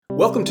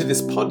Welcome to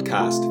this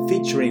podcast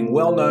featuring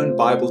well-known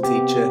Bible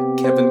teacher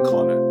Kevin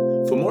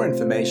Conner. For more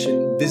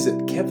information, visit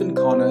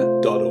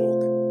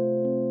kevinconner.org.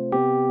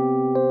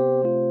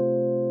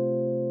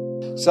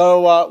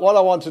 What I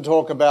want to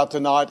talk about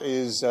tonight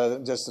is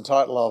just the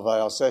title of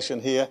our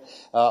session here,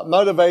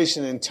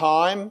 Motivation in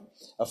Time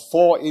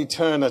for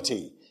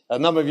Eternity. A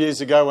number of years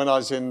ago when I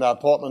was in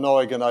Portland,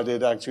 Oregon, I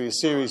did actually a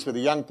series with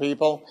the young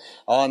people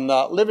on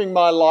living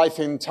my life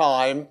in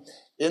time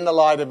in the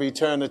light of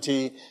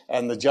eternity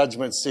and the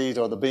judgment seat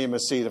or the bema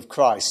seat of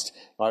Christ.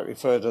 I might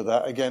refer to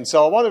that again.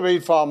 So I want to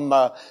read from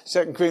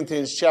 2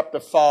 Corinthians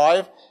chapter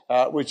 5,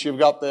 which you've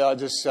got there. I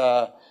just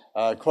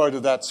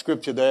quoted that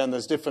scripture there, and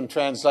there's different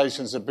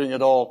translations that bring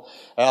it all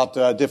out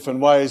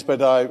different ways,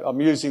 but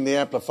I'm using the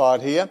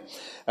Amplified here.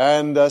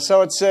 And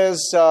so it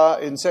says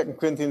in 2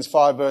 Corinthians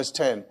 5 verse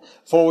 10,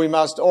 "For we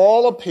must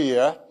all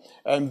appear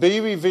and be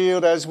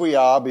revealed as we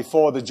are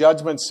before the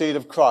judgment seat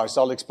of Christ."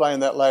 I'll explain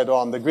that later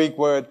on. The Greek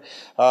word,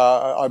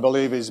 I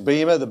believe, is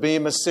bema, the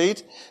bema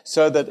seat,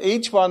 "so that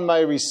each one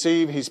may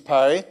receive his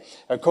pay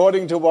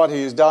according to what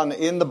he has done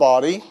in the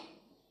body,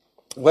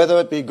 whether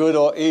it be good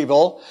or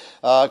evil,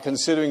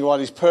 considering what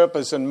his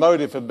purpose and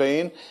motive have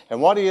been,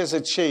 and what he has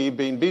achieved,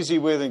 been busy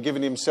with and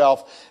given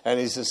himself and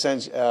his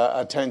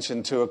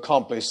attention to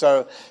accomplish."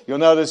 So you'll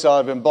notice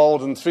I've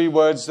emboldened three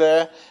words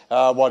there,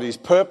 what his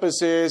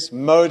purpose is,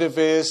 motive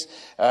is,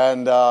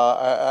 and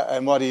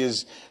what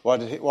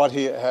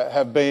he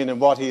have been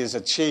and what he has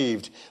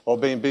achieved or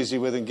been busy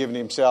with and given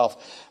himself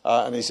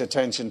and his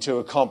attention to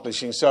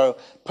accomplishing. So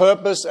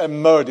purpose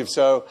and motive.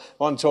 So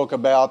I want to talk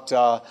about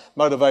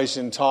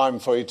motivation, time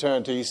for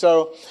eternity.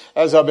 So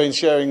as I've been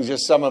sharing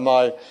just some of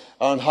my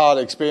own heart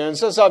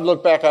experiences, I've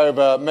looked back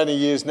over many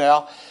years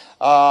now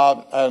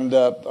and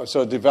sort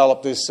of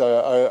developed this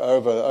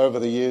over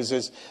the years,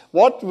 is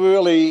what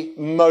really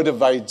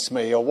motivates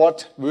me or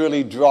what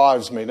really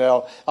drives me.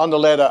 Now, under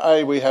letter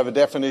A, we have a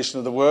definition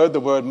of the word. The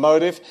word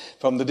motive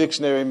from the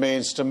dictionary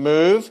means to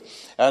move,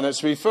 and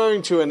it's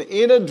referring to an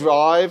inner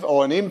drive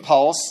or an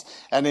impulse,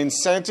 an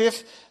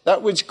incentive,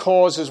 that which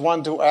causes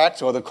one to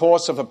act, or the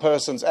course of a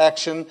person's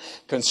action,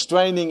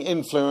 constraining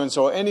influence,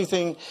 or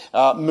anything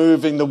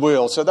moving the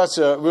will. So that's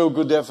a real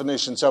good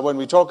definition. So when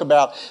we talk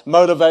about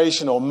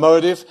motivation or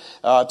motive,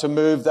 to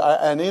move,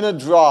 an inner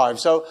drive.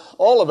 So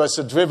all of us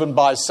are driven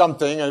by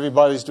something.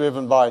 Everybody's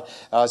driven by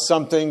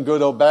something,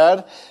 good or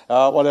bad,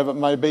 whatever it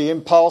may be,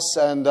 impulse.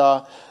 And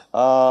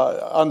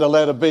under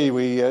letter B,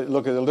 we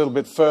look at it a little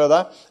bit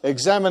further.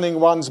 Examining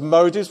one's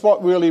motives,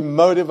 what really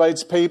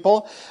motivates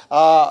people.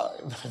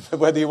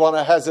 Whether you want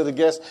to hazard a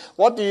guess,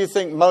 what do you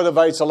think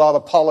motivates a lot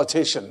of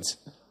politicians?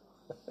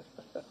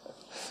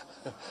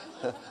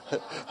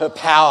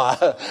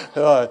 Power.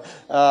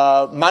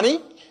 Money?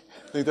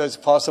 Think that's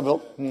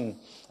possible?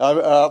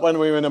 When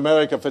we were in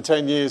America for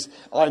 10 years,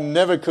 I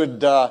never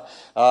could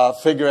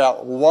figure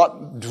out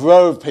what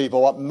drove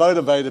people, what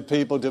motivated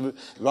people to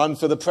run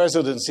for the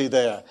presidency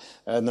there,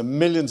 and the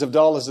millions of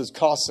dollars it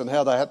costs and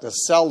how they had to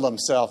sell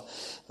themselves.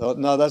 Thought,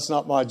 no, that's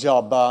not my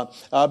job.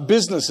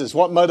 Businesses,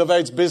 what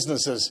motivates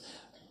businesses?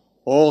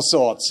 All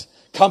sorts.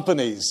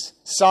 Companies,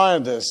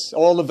 scientists,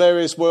 all the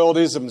various world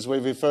isms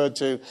we've referred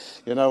to,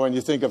 when you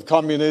think of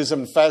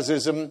communism,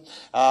 fascism,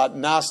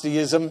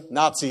 Nazism,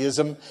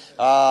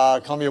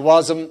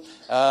 communism,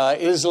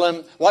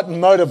 Islam. What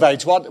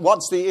motivates?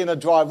 What's the inner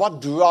drive?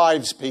 What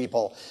drives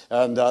people?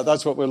 And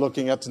that's what we're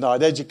looking at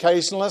tonight.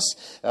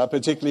 Educationalists,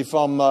 particularly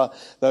from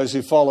those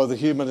who follow the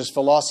humanist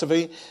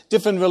philosophy.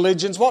 Different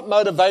religions. What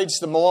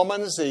motivates the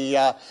Mormons,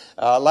 the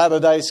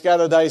Latter-day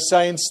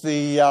Saints,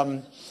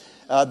 the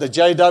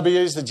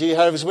JWs, the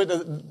Jehovah's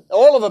Witnesses,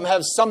 all of them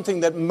have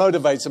something that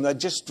motivates them, that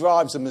just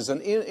drives them. There's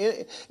an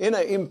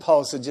inner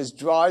impulse that just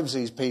drives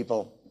these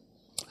people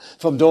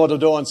from door to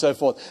door and so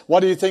forth. What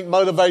do you think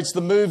motivates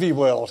the movie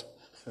world?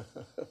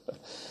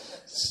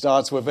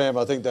 Starts with them.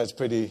 I think that's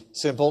pretty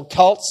simple.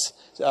 Cults,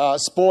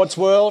 sports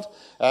world,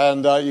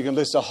 and you can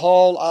list a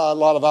whole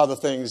lot of other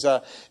things.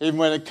 Even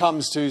when it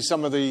comes to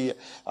some of the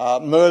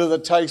murder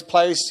that takes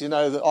place,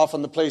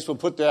 often the police will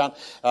put down,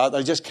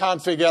 they just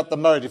can't figure out the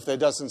motive. There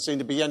doesn't seem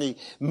to be any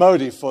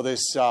motive for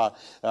this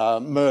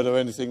murder or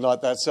anything like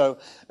that. So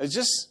it's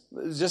just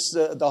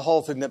the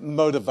whole thing that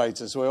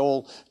motivates us. We're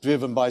all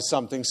driven by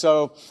something.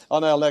 So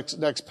on our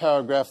next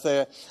paragraph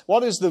there,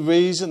 what is the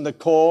reason, the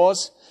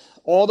cause,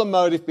 or the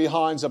motive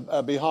behind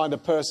a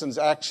person's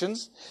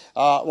actions?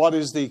 What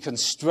is the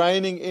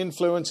constraining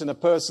influence in a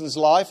person's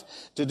life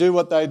to do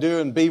what they do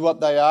and be what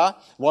they are?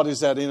 What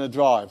is that inner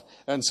drive?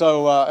 And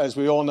so, as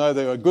we all know,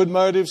 there are good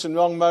motives and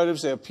wrong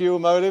motives. There are pure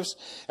motives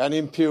and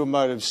impure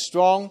motives,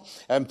 strong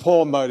and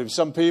poor motives.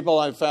 Some people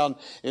I found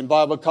in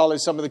Bible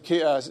college, some of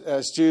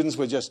the students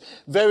were just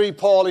very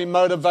poorly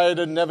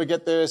motivated, never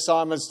get their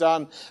assignments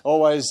done,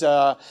 always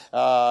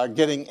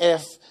getting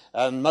F.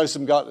 And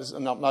some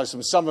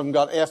of them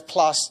got F+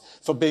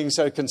 for being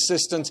so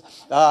consistent.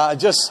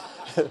 Just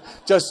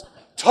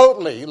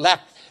totally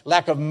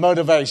lack of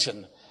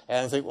motivation.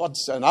 And I think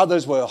and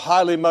others were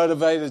highly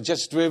motivated,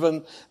 just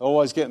driven,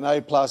 always getting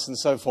A+ and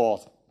so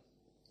forth.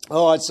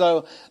 All right,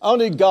 so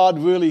only God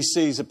really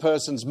sees a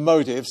person's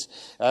motives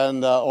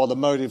and or the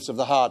motives of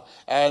the heart.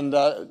 And,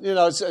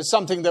 it's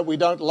something that we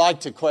don't like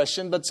to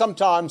question, but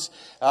sometimes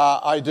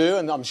I do,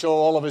 and I'm sure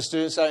all of us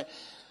do, say,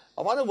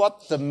 I wonder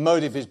what the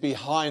motive is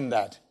behind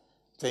that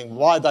thing,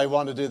 why they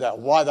want to do that,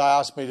 why they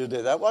ask me to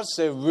do that, what's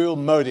their real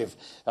motive?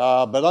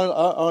 But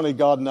only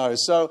God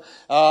knows. So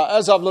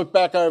as I've looked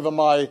back over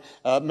my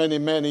many,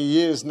 many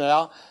years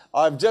now,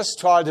 I've just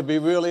tried to be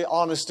really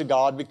honest to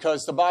God,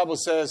 because the Bible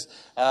says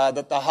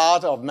that the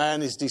heart of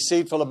man is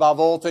deceitful above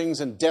all things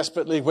and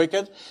desperately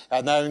wicked,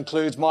 and that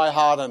includes my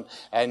heart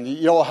and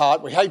your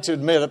heart. We hate to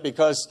admit it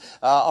because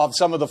of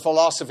some of the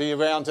philosophy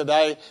around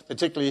today,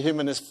 particularly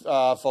humanist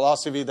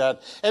philosophy,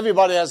 that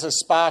everybody has a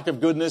spark of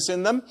goodness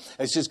in them.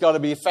 It's just got to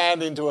be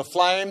fanned into a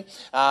flame,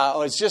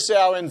 or it's just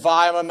our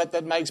environment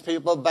that makes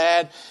people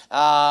bad,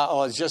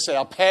 or it's just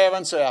our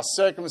parents or our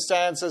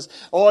circumstances,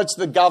 or it's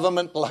the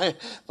government,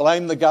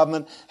 blame the government.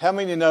 How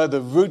many know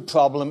the root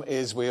problem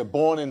is we are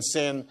born in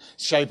sin,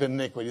 shaped in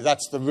iniquity?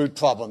 That's the root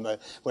problem.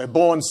 We're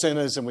born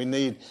sinners and we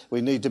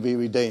need to be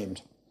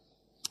redeemed.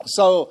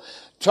 So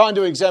trying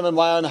to examine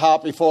my own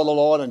heart before the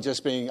Lord and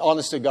just being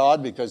honest to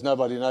God, because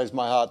nobody knows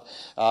my heart,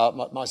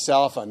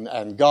 myself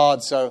and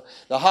God. So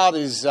the heart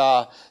is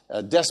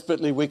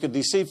desperately wicked,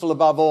 deceitful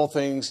above all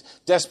things,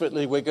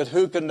 desperately wicked.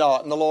 Who can know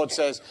it? And the Lord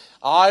says,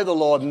 I, the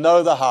Lord,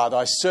 know the heart.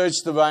 I search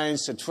the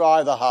reins to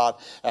try the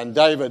heart. And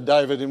David,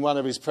 in one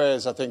of his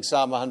prayers, I think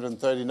Psalm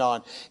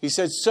 139, he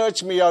said,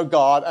 search me, O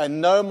God, and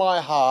know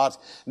my heart,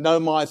 know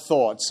my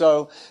thoughts.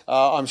 So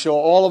I'm sure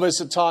all of us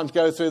at times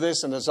go through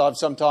this, and as I've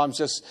sometimes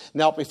just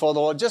knelt before the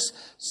Lord, just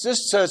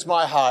search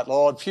my heart,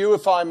 Lord.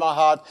 Purify my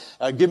heart.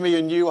 Give me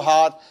a new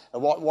heart.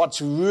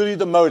 What's really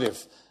the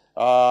motive?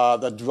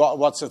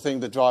 What's the thing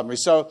that drives me?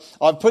 So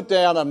I've put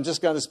down, I'm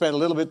just going to spend a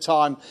little bit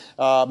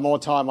more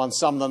time on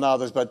some than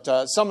others, but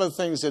some of the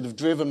things that have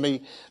driven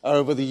me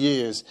over the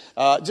years.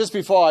 Just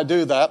before I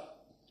do that,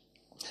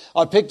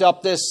 I picked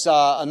up this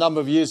a number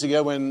of years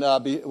ago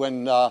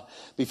when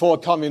before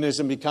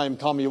communism became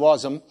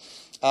communism.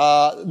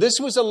 This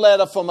was a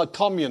letter from a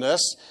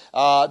communist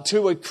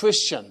to a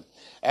Christian.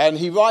 And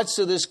he writes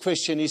to this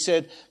Christian, he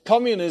said,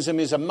 communism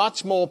is a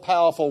much more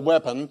powerful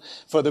weapon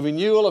for the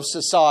renewal of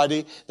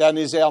society than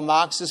is our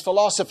Marxist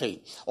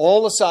philosophy.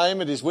 All the same,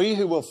 it is we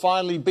who will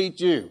finally beat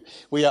you.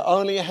 We are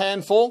only a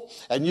handful,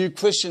 and you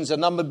Christians are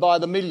numbered by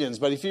the millions.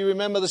 But if you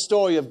remember the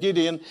story of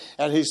Gideon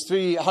and his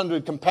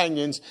 300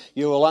 companions,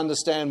 you will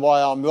understand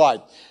why I'm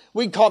right.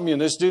 We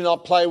communists do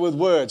not play with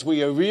words.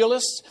 We are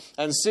realists,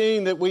 and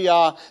seeing that we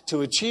are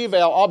to achieve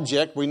our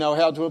object, we know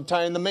how to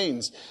obtain the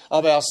means.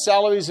 Of our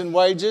salaries and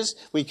wages,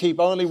 we keep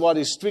only what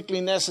is strictly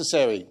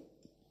necessary.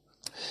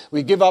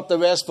 We give up the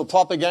rest for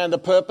propaganda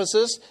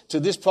purposes. To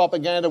this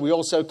propaganda, we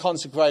also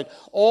consecrate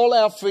all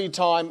our free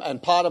time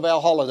and part of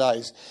our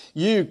holidays.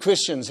 You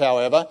Christians,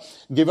 however,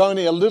 give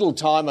only a little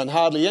time and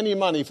hardly any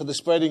money for the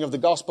spreading of the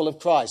gospel of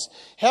Christ.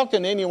 How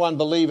can anyone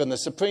believe in the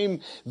supreme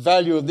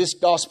value of this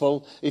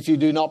gospel if you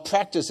do not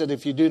practice it,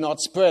 if you do not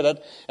spread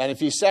it, and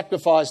if you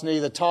sacrifice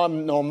neither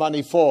time nor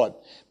money for it?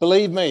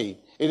 Believe me,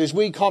 it is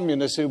we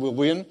communists who will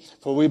win,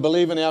 for we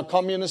believe in our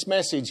communist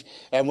message,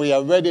 and we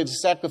are ready to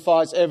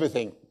sacrifice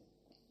everything.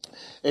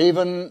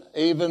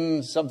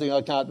 Even something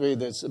I can't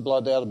read that's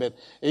blotted out a bit.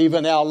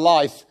 Even our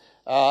life,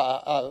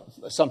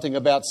 something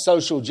about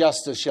social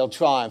justice shall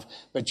triumph.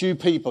 But you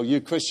people, you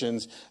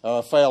Christians,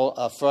 are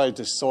afraid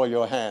to soil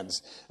your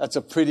hands. That's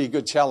a pretty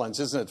good challenge,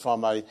 isn't it,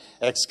 from a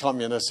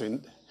ex-communist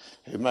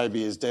who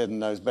maybe is dead and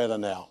knows better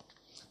now.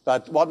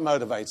 But what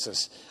motivates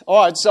us?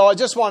 All right, so I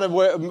just want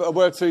to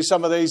work through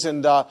some of these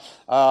and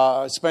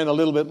spend a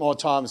little bit more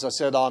time, as I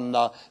said,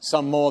 on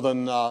some more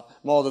than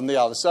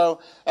the others. So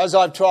as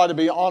I've tried to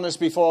be honest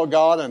before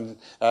God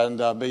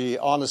and be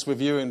honest with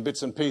you in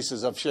bits and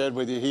pieces I've shared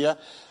with you here,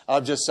 I'll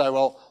just say,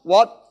 well,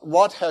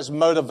 what has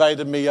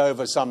motivated me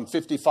over some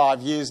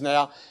 55 years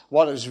now?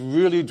 What is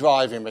really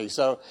driving me?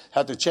 So I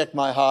had to check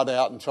my heart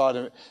out and try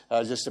to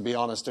just to be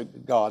honest to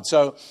God.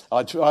 So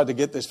I tried to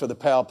get this for the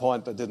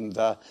PowerPoint, but didn't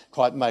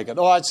quite make it.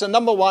 All right, so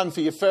number one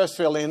for your first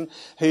fill in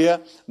here,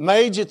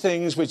 major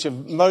things which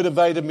have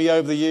motivated me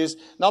over the years.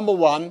 Number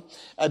one,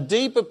 a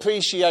deep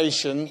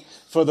appreciation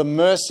for the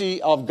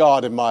mercy of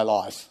God in my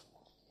life.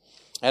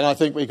 And I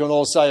think we can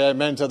all say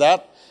amen to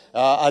that.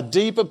 A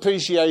deep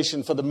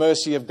appreciation for the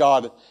mercy of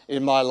God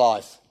in my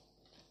life.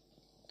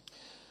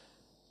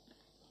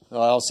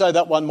 I'll say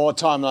that one more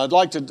time, and I'd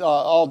like to.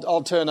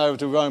 I'll turn over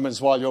to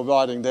Romans while you're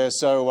writing there.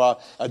 So,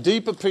 a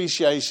deep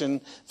appreciation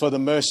for the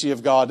mercy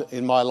of God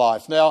in my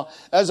life. Now,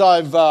 as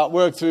I've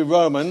worked through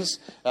Romans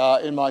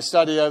in my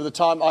study over the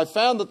time, I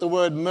found that the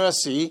word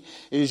mercy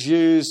is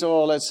used.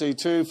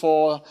 2,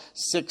 4,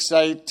 6,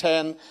 8,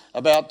 10,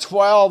 about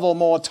 12 or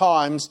more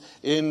times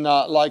in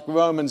like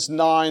Romans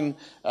 9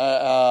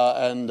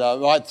 and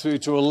right through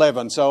to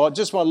 11. So, I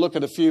just want to look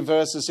at a few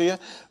verses here.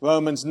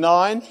 Romans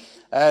 9.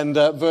 And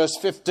verse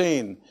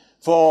 15,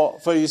 for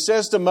he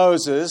says to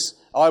Moses,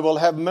 I will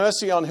have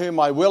mercy on whom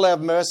I will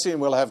have mercy,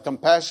 and will have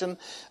compassion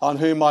on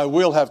whom I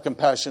will have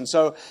compassion.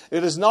 So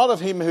it is not of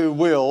him who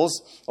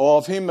wills or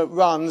of him that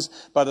runs,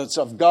 but it's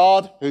of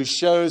God who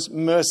shows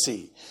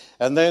mercy.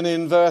 And then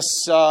in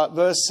verse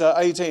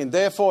 18,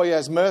 therefore he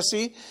has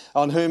mercy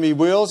on whom he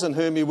wills, and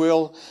whom he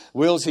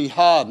wills he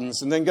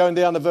hardens. And then going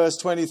down to verse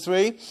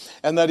 23,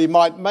 and that he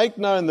might make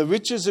known the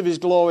riches of his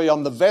glory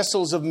on the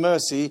vessels of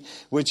mercy,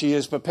 which he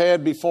has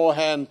prepared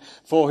beforehand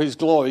for his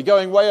glory.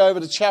 Going way over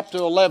to chapter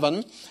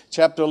 11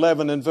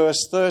 and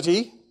verse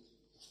 30.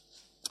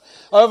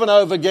 Over and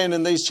over again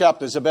in these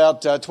chapters,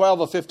 about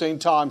 12 or 15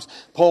 times,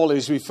 Paul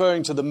is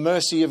referring to the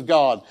mercy of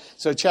God.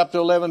 So chapter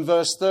 11,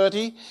 verse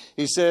 30,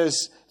 he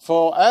says,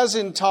 For as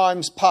ye in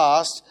times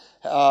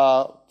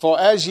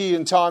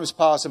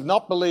past have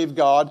not believed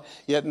God,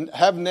 yet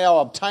have now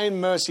obtained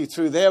mercy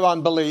through their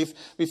unbelief,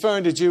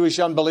 referring to Jewish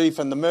unbelief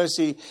and the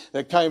mercy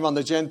that came on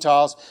the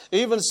Gentiles,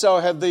 even so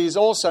have these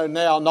also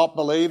now not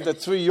believed, that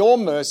through your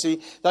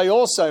mercy they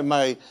also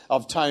may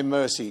obtain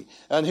mercy.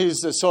 And here's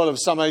the sort of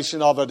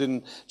summation of it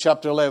in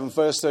chapter 11,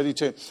 verse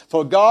 32.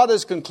 For God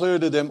has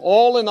concluded them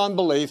all in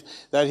unbelief,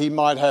 that he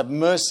might have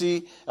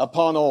mercy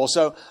upon all.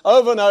 So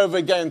over and over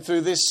again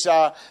through these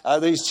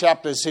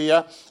chapters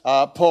here,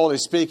 Paul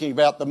is speaking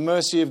about the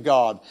mercy of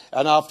God.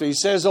 And after he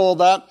says all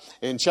that,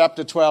 in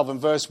chapter 12 and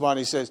verse 1,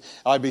 he says,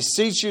 I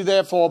beseech you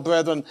therefore,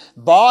 brethren,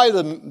 by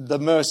the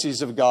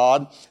mercies of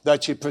God,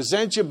 that you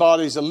present your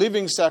bodies a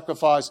living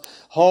sacrifice,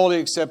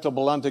 wholly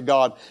acceptable unto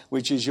God,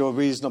 which is your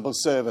reasonable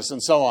service,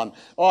 and so on.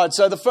 All right,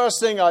 so the first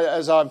thing,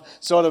 as I've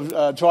sort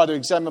of tried to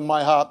examine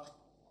my heart,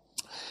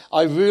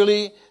 I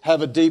really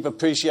have a deep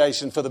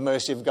appreciation for the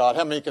mercy of God.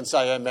 How many can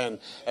say amen?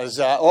 As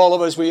all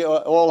of us, we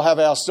all have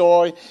our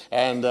story,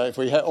 and if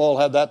we all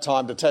had that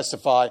time to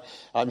testify,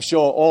 I'm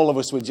sure all of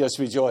us would just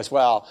rejoice.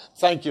 Wow,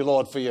 thank you,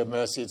 Lord, for your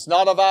mercy. It's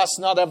not of us,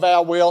 not of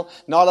our will,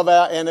 not of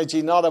our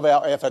energy, not of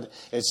our effort.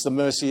 It's the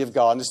mercy of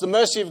God. And it's the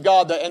mercy of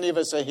God that any of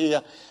us are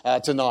here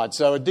tonight.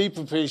 So a deep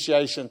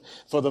appreciation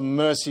for the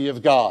mercy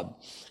of God.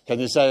 Can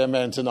you say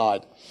amen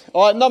tonight?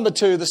 All right, number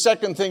two, the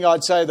second thing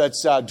I'd say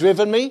that's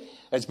driven me,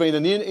 it's been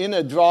an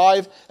inner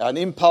drive, an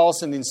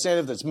impulse, an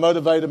incentive that's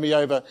motivated me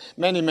over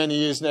many, many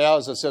years now.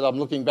 As I said, I'm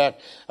looking back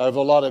over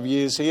a lot of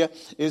years here.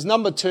 Is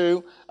number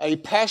two, a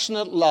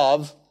passionate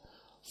love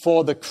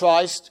for the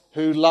Christ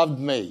who loved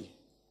me.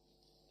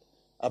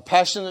 A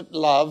passionate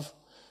love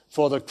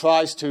for the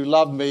Christ who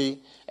loved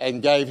me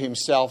and gave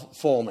himself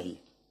for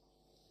me.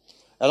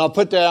 And I'll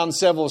put down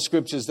several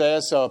scriptures there.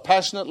 So a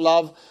passionate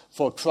love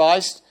for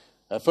Christ.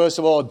 First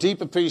of all, a deep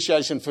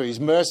appreciation for his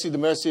mercy, the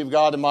mercy of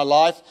God in my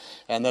life,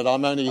 and that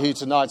I'm only here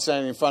tonight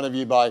standing in front of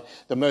you by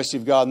the mercy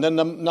of God. And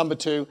then number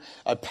two,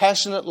 a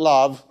passionate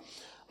love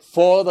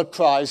for the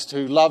Christ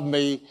who loved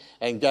me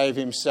and gave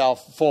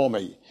himself for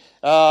me.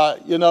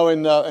 In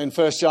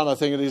 1 John, I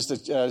think it is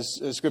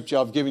the scripture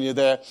I've given you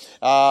there,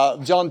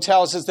 John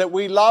tells us that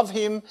we love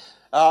him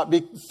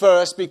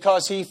first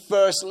because he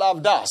first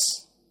loved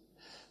us.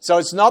 So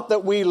it's not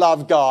that we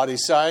love God,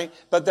 he's saying,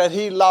 but that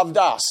he loved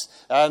us.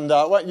 And,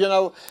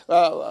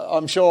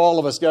 I'm sure all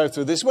of us go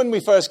through this. When we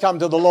first come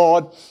to the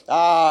Lord,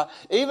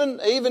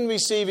 even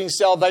receiving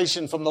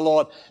salvation from the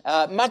Lord,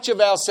 much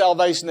of our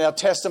salvation, our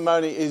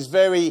testimony is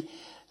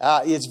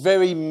it's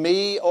very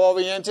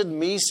me-oriented,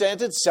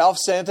 me-centered,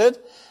 self-centered.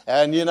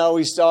 And,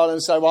 we start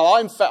and say, well,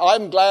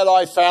 I'm glad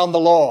I found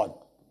the Lord.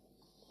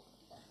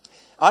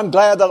 I'm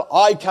glad that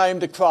I came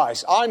to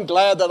Christ. I'm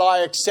glad that I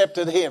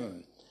accepted him.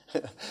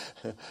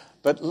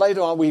 But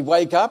later on we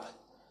wake up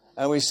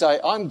and we say,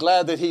 I'm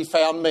glad that he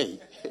found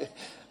me.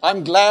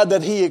 I'm glad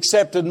that he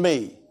accepted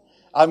me.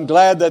 I'm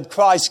glad that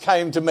Christ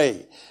came to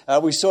me.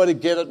 We sort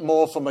of get it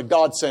more from a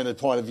God-centered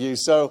point of view.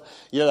 So,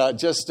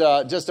 just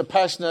a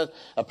passionate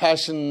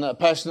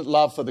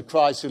love for the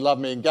Christ who loved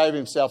me and gave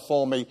himself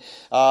for me.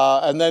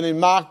 And then in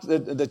Mark,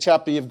 the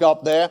chapter you've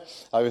got there,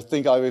 I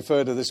think I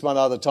referred to this one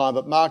other time,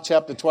 but Mark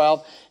chapter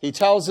 12, he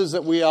tells us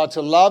that we are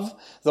to love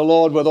the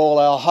Lord with all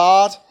our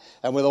heart,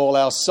 and with all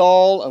our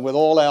soul, and with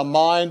all our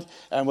mind,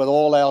 and with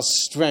all our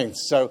strength.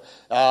 So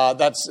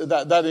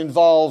that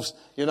involves,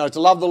 to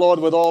love the Lord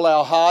with all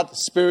our heart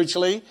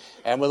spiritually,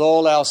 and with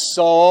all our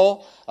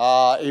soul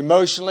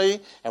emotionally,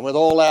 and with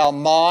all our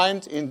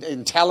mind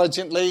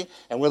intelligently,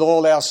 and with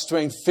all our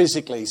strength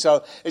physically.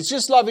 So it's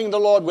just loving the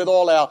Lord with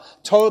all our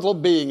total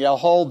being, our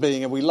whole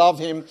being, and we love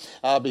him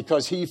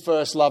because he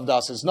first loved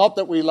us. It's not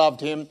that we loved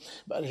him,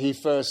 but he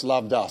first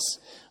loved us.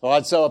 All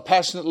right, so a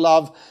passionate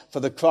love for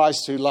the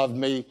Christ who loved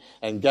me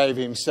and gave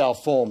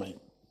himself for me.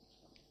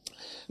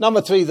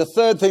 Number three, the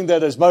third thing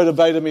that has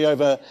motivated me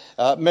over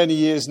many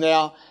years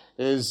now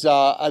is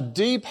a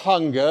deep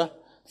hunger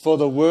for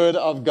the Word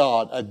of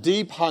God. A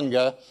deep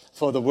hunger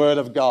for the Word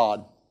of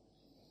God.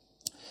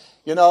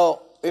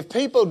 If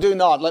people do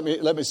not, let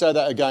me say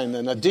that again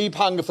then, a deep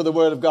hunger for the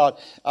Word of God.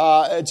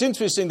 It's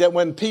interesting that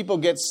when people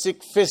get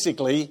sick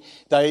physically,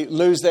 they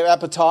lose their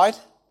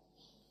appetite.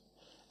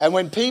 And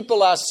when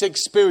people are sick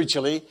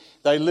spiritually,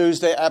 they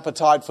lose their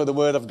appetite for the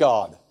Word of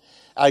God.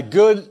 A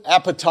good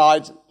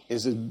appetite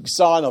is a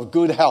sign of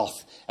good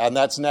health. And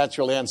that's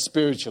naturally and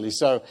spiritually.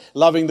 So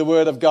loving the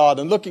Word of God.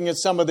 And looking at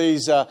some of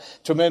these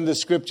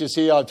tremendous scriptures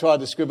here, I've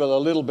tried to scribble a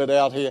little bit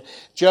out here.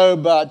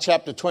 Job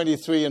chapter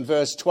 23 and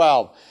verse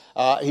 12.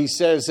 He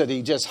says that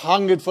he just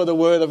hungered for the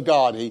Word of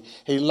God. He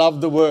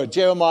loved the Word.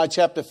 Jeremiah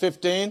chapter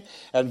 15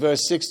 and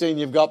verse 16,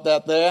 you've got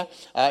that there.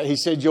 He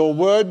said, your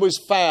Word was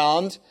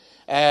found,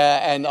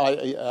 when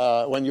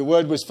your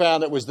Word was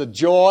found, it was the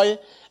joy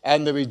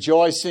and the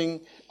rejoicing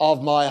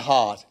of my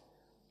heart.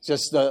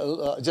 Just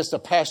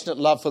a passionate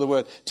love for the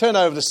Word. Turn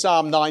over to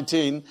Psalm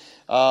 19,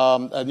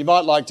 and you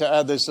might like to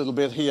add this little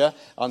bit here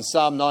on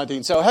Psalm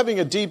 19. So having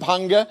a deep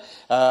hunger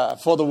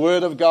for the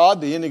Word of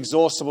God, the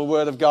inexhaustible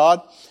Word of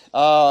God.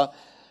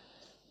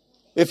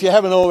 If you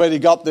haven't already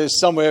got this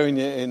somewhere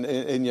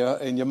in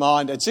your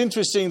mind, it's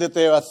interesting that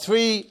there are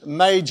 3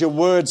 major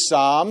word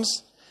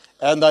psalms,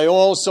 and they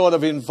all sort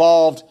of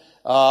involved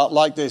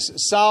like this: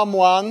 Psalm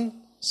 1,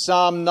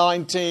 Psalm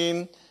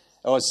 19.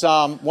 Or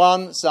Psalm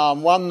 1,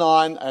 Psalm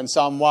 19, and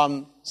Psalm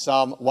 1,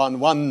 Psalm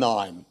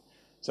 119.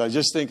 So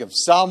just think of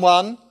Psalm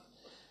 1,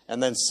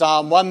 and then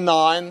Psalm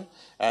 19,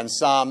 and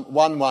Psalm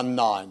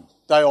 119.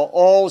 They are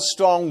all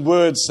strong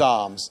word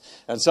psalms.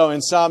 And so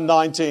in Psalm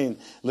 19,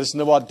 listen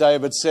to what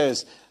David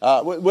says.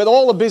 With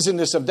all the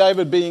busyness of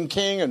David being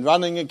king and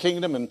running a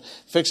kingdom and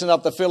fixing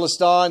up the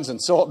Philistines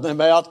and sorting them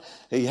out,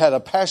 he had a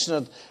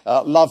passionate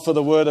love for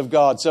the Word of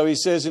God. So he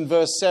says in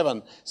verse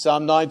 7,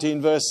 Psalm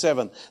 19 verse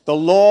 7, the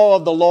law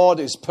of the Lord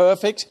is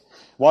perfect.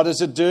 What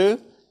does it do?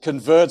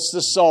 Converts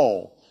the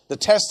soul. The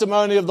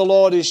testimony of the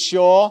Lord is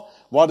sure.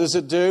 What does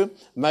it do?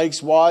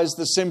 Makes wise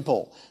the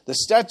simple. The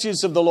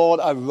statutes of the Lord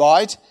are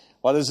right.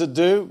 What does it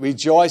do?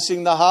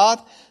 Rejoicing the heart.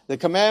 The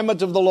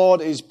commandment of the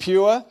Lord is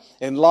pure,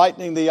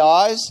 enlightening the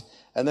eyes.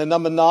 And then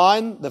number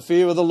 9, the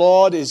fear of the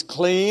Lord is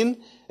clean.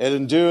 It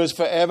endures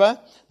forever.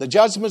 The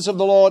judgments of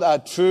the Lord are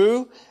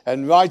true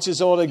and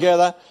righteous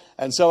altogether.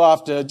 And so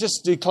after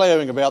just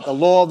declaring about the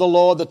law of the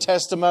Lord, the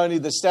testimony,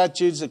 the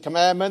statutes, the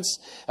commandments,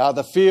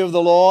 the fear of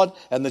the Lord,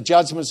 and the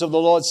judgments of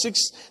the Lord,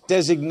 6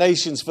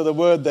 designations for the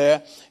word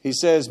there. He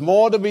says,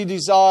 more to be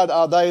desired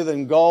are they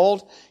than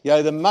gold,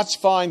 yea, than much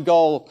fine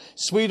gold,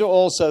 sweeter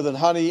also than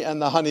honey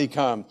and the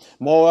honeycomb.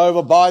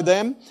 Moreover, by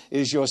them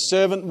is your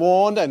servant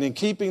warned, and in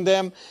keeping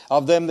them,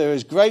 of them there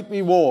is great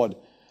reward.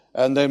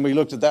 And then we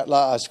looked at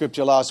that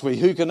scripture last week.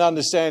 Who can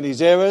understand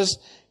his errors?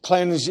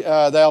 Cleanse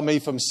thou me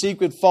from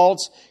secret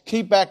faults.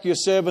 Keep back your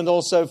servant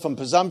also from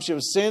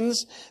presumptuous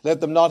sins. Let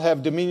them not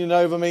have dominion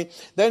over me.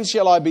 Then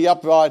shall I be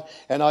upright,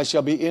 and I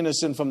shall be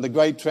innocent from the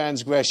great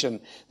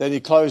transgression. Then he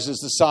closes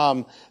the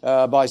psalm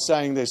by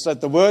saying this: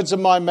 let the words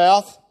of my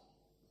mouth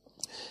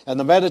and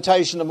the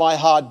meditation of my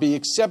heart be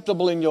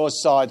acceptable in your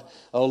sight,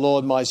 O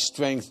Lord, my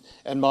strength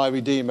and my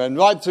Redeemer. And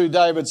right through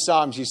David's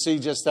Psalms, you see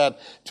just that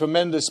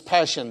tremendous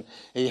passion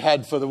he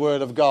had for the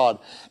Word of God.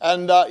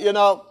 And,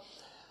 the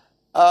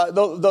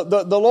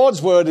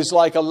Lord's Word is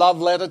like a love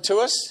letter to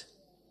us.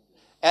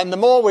 And the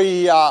more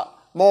we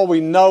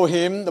know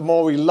Him, the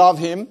more we love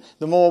Him,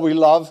 the more we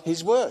love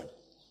His Word.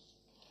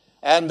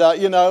 And,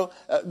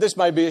 this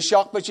may be a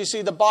shock, but you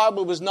see, the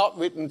Bible was not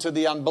written to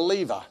the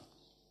unbeliever.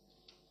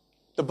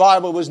 The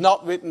Bible was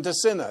not written to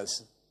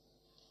sinners.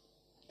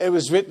 It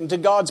was written to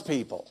God's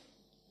people.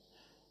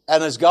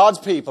 And as God's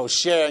people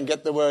share and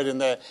get the Word in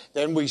there,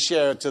 then we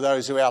share it to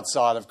those who are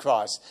outside of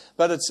Christ.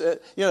 But it's,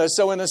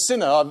 so in a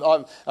sinner,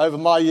 over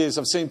my years,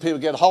 I've seen people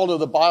get hold of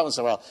the Bible and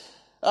say,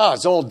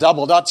 it's all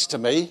double Dutch to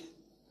me.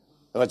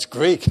 Or it's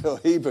Greek or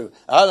Hebrew.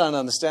 I don't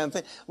understand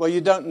things. Well,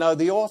 you don't know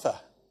the author.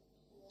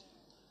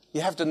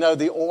 You have to know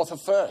the author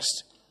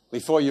first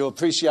before you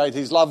appreciate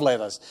his love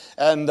letters.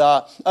 And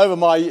over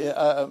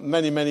my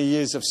many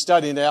years of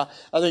study now,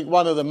 I think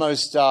one of the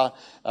most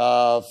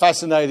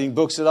fascinating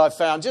books that I've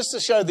found, just to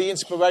show the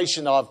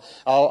inspiration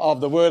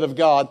of the Word of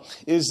God,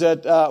 is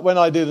that when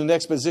I did an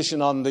exposition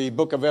on the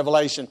book of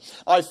Revelation,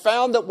 I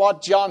found that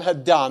what John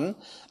had done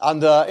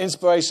under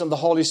inspiration of the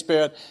Holy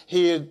Spirit,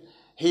 he'd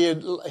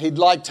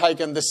like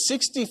taken the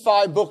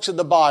 65 books of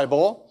the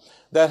Bible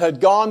that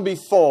had gone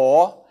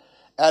before,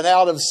 and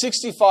out of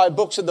 65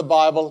 books of the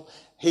Bible,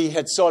 he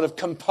had sort of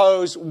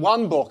composed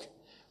one book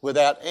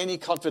without any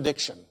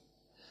contradiction.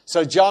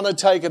 So John had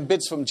taken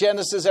bits from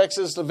Genesis,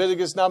 Exodus,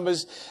 Leviticus,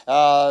 Numbers,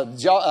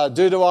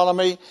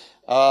 Deuteronomy,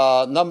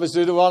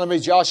 Deuteronomy,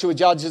 Joshua,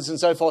 Judges, and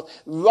so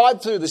forth, right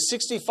through the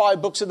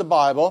 65 books of the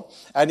Bible,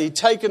 and he'd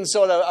taken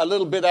sort of a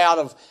little bit out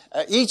of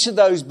each of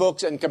those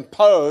books and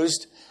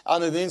composed,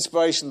 under the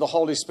inspiration of the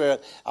Holy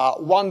Spirit,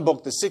 one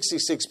book, the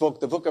 66th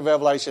book, the book of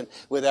Revelation,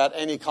 without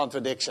any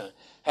contradiction.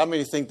 How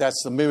many think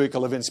that's the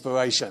miracle of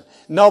inspiration?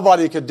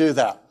 Nobody could do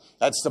that.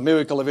 That's the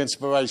miracle of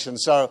inspiration.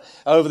 So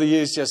over the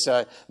years, just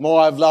the more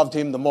I've loved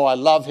him, the more I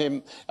love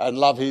him and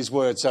love his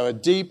word. So a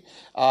deep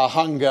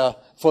hunger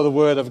for the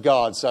word of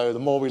God. So the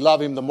more we love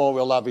him, the more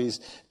we'll love his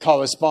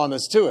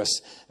correspondence to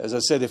us. As I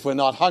said, if we're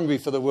not hungry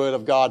for the word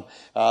of God,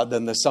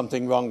 then there's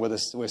something wrong with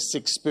us. We're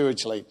sick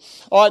spiritually.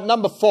 All right,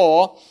 number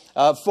 4,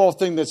 fourth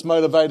thing that's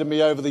motivated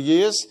me over the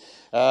years,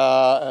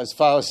 as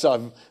far as I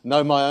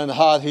know my own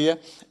heart here,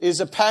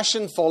 is a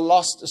passion for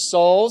lost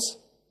souls.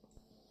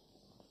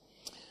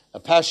 A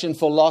passion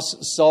for lost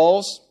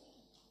souls.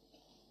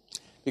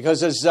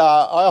 Because as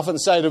I often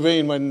say to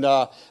Reen when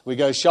we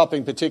go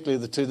shopping,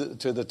 particularly to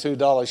the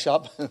 $2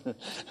 shop,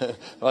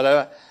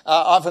 whatever, I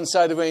often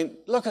say to Reen,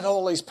 look at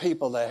all these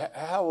people there.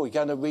 How are we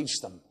going to reach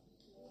them?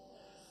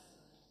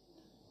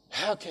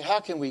 How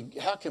can we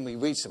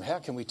reach them? How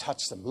can we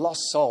touch them?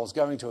 Lost souls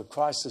going to a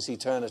Christless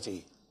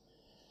eternity.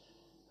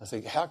 I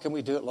think, how can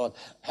we do it, Lord?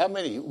 How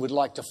many would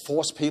like to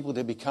force people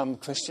to become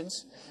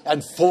Christians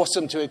and force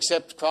them to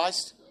accept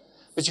Christ?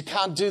 But you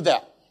can't do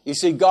that. You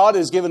see, God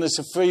has given us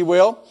a free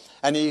will,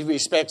 and He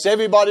respects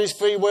everybody's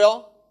free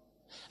will,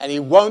 and He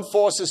won't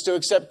force us to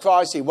accept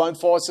Christ. He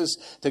won't force us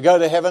to go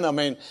to heaven. I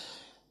mean,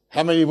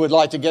 how many would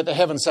like to get to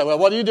heaven and say, well,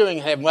 what are you doing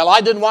in heaven? Well,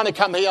 I didn't want to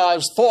come here. I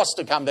was forced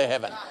to come to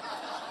heaven.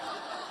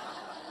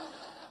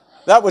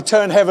 That would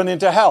turn heaven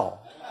into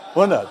hell,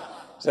 wouldn't it?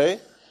 See?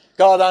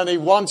 God only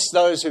wants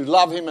those who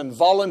love Him and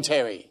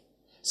voluntarily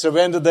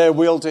surrender their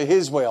will to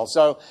His will.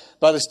 So,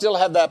 but I still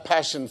have that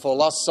passion for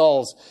lost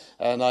souls.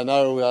 And I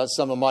know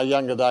some of my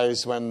younger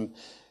days when,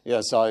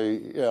 yes,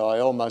 I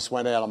almost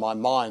went out of my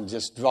mind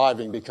just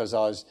driving because I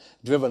was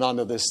driven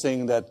under this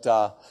thing that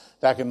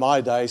back in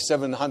my day,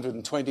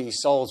 720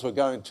 souls were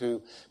going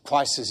to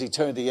Christ's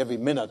eternity every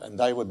minute, and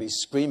they would be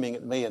screaming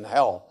at me in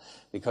hell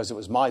because it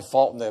was my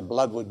fault and their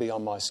blood would be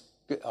on my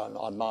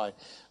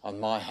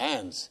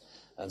hands.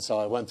 And so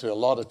I went through a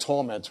lot of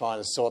torment trying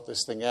to sort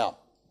this thing out.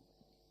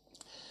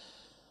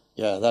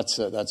 Yeah, that's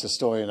a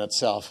story in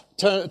itself.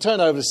 Turn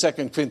over to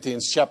 2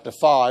 Corinthians chapter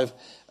 5,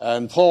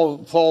 and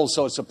Paul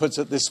sort of puts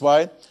it this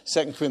way,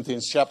 2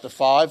 Corinthians chapter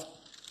 5.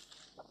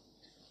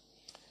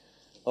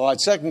 All right,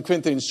 2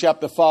 Corinthians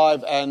chapter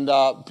 5,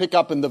 and pick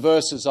up in the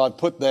verses I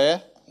put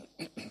there.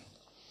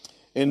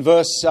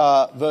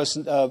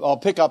 I'll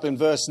pick up in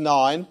verse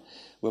 9.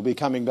 We'll be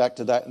coming back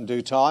to that in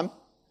due time.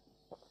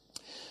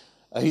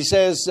 He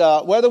says,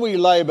 whether we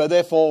labour,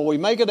 therefore we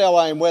make it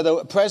our aim,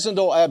 whether present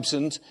or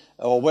absent,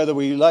 or whether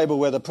we labour,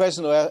 whether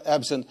present or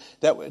absent,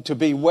 that to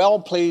be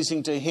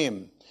well-pleasing to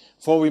Him.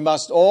 For we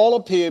must all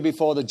appear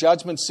before the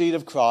judgment seat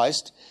of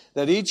Christ,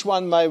 that each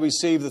one may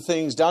receive the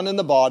things done in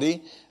the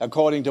body,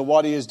 according to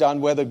what he has done,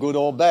 whether good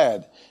or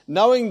bad.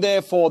 Knowing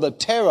therefore the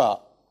terror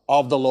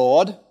of the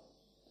Lord.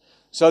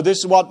 So this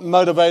is what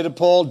motivated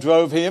Paul,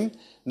 drove him.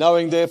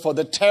 Knowing therefore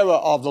the terror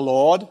of the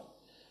Lord,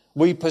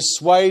 we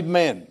persuade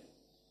men.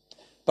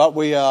 But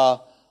we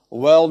are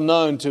well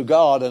known to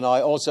God, and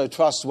I also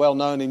trust well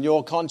known in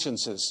your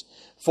consciences.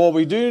 For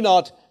we do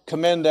not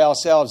commend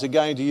ourselves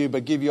again to you,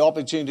 but give you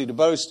opportunity to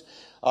boast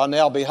on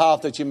our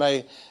behalf, that you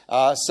may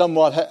have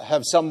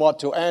somewhat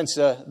to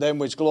answer them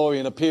which glory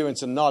in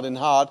appearance and not in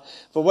heart.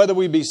 For whether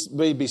we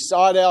be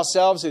beside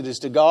ourselves, it is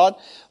to God,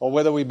 or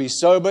whether we be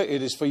sober,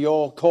 it is for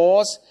your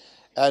cause.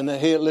 And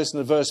here, listen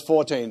to verse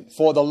 14.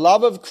 For the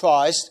love of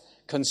Christ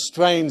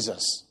constrains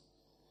us.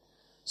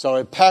 So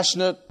a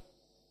passion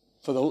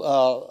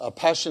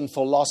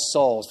for lost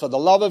souls. For the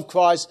love of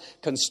Christ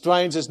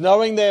constrains us,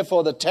 knowing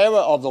therefore the terror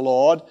of the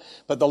Lord,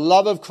 but the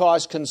love of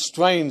Christ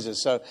constrains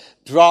us. So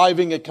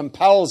driving, it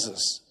compels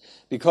us.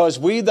 Because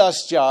we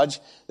thus judge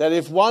that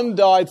if one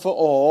died for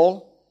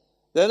all,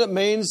 then it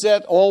means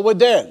that all were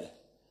dead.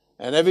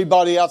 And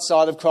everybody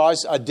outside of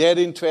Christ are dead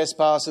in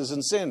trespasses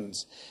and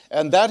sins.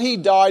 And that He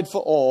died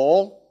for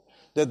all,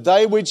 that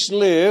they which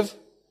live,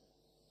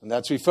 and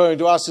that's referring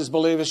to us as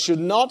believers, should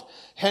not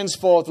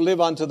henceforth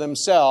live unto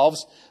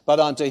themselves, but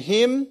unto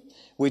Him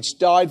which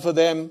died for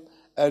them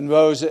and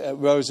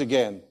rose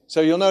again.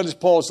 So you'll notice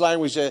Paul's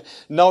language there,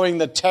 knowing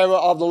the terror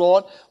of the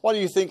Lord. What do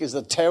you think is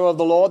the terror of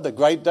the Lord? The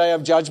great day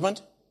of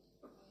judgment?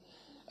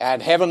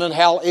 And heaven and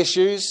hell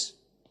issues?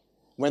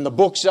 When the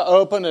books are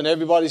open and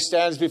everybody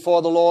stands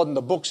before the Lord and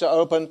the books are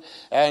open.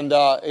 And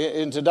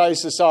in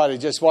today's society,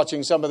 just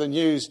watching some of the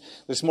news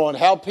this morning,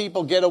 how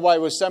people get away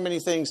with so many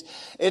things.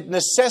 It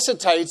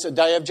necessitates a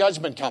day of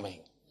judgment coming.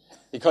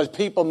 Because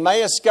people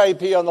may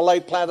escape here on the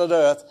late planet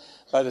Earth,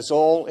 but it's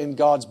all in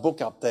God's book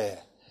up there.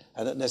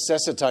 And it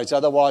necessitates,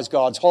 otherwise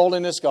God's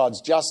holiness,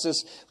 God's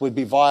justice would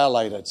be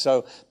violated.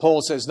 So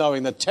Paul says,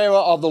 knowing the terror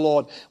of the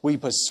Lord, we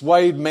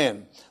persuade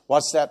men.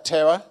 What's that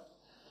terror?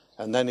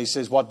 And then he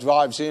says, what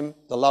drives him?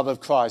 The love of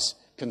Christ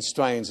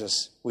constrains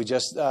us. We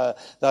just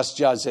thus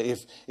judge that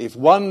if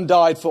one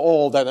died for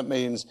all, then it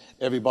means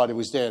everybody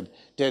was dead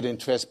in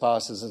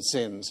trespasses and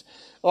sins.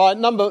 All right,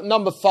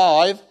 number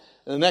 5,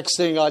 the next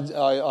thing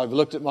I've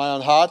looked at my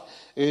own heart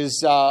is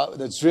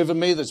that's driven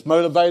me, that's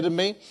motivated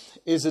me,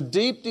 is a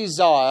deep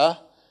desire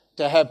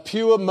to have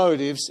pure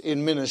motives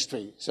in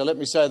ministry. So let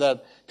me say that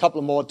a couple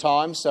of more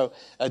times. So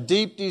a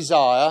deep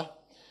desire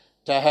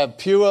to have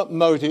pure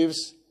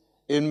motives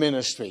in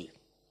ministry.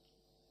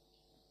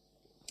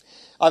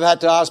 I've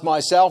had to ask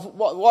myself,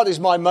 what is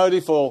my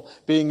motive for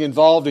being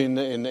involved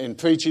in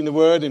preaching the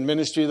Word, in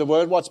ministry of the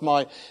Word? What's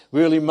my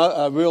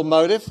real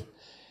motive?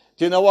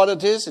 Do you know what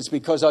it is? It's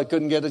because I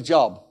couldn't get a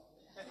job.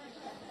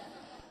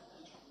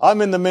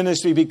 I'm in the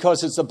ministry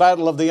because it's the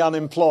battle of the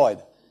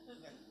unemployed.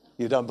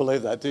 You don't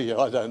believe that, do you?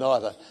 I don't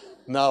either.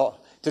 No,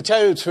 to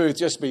tell you the truth,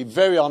 just be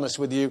very honest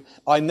with you,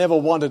 I never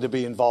wanted to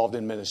be involved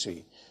in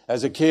ministry.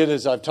 As a kid,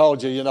 as I've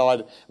told you,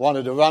 I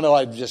wanted to run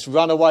away. I'd just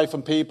run away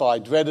from people. I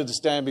dreaded to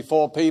stand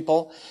before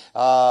people.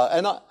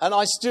 And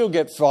I still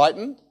get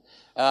frightened.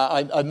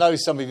 I know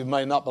some of you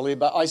may not believe,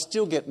 but I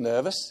still get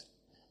nervous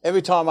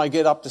every time I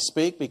get up to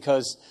speak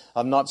because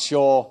I'm not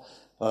sure,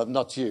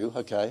 not you,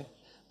 okay,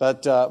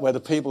 but whether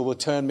people will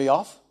turn me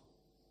off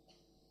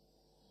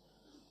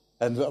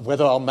and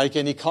whether I'll make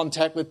any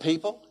contact with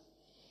people.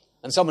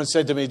 And someone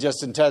said to me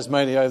just in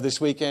Tasmania over this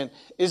weekend,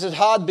 is it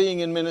hard being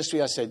in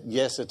ministry? I said,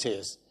 yes, it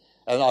is.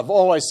 And I've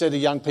always said to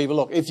young people,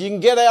 look, if you can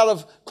get out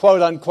of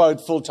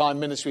quote-unquote full-time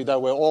ministry, though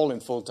we're all in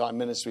full-time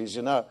ministries,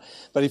 but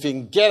if you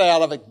can get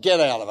out of it, get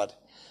out of it.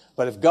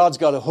 But if God's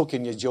got a hook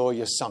in your jaw,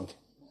 you're sunk.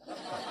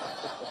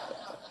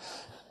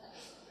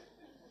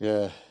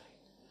 Yeah.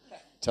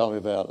 Tell me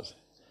about it.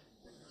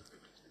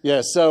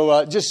 Yeah,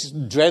 so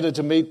just dreaded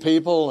to meet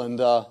people. And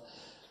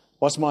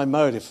what's my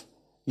motive?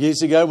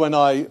 Years ago when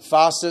I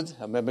fasted,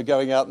 I remember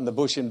going out in the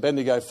bush in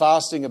Bendigo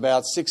fasting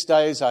about 6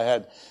 days. I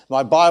had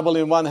my Bible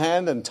in one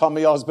hand and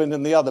Tommy Osborne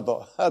in the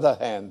other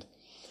hand.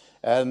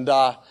 And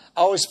I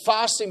was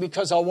fasting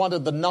because I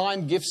wanted the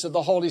 9 gifts of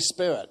the Holy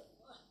Spirit.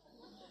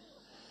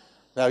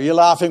 Now, you're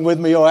laughing with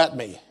me or at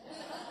me.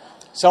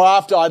 So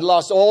after I'd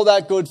lost all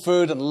that good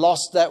food and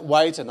lost that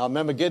weight, and I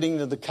remember getting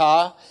into the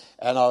car,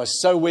 and I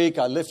was so weak,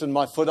 I lifted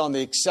my foot on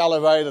the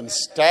accelerator and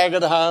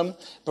staggered home,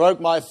 broke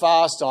my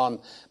fast on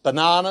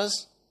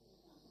bananas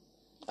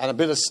and a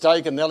bit of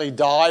steak and nearly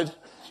died,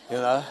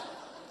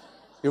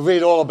 You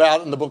read all about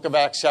it in the book of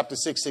Acts, chapter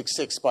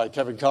 666 by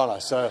Kevin Conner.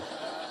 So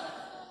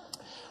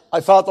I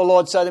felt the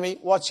Lord say to me,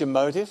 what's your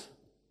motive?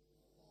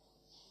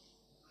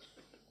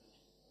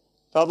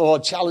 Felt the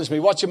Lord challenge me,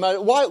 what's your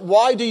motive?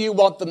 Why do you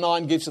want the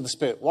 9 gifts of the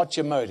Spirit? What's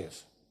your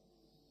motive?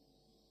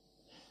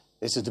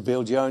 Is it to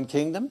build your own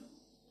kingdom?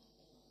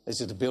 Is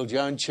it to build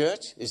your own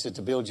church? Is it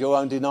to build your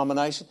own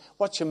denomination?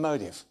 What's your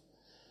motive?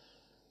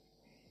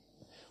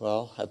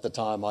 Well, at the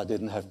time, I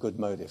didn't have good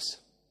motives.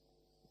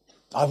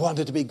 I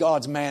wanted to be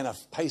God's man of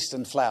paste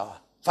and flour,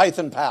 faith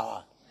and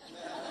power.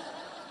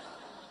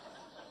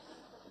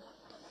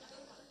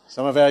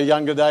 Some of our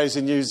younger days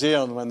in New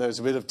Zealand, when there was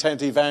a bit of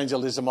tent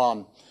evangelism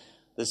on,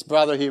 this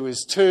brother, he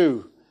was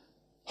too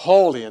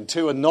holy and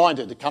too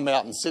anointed to come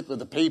out and sit with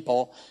the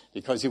people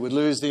because he would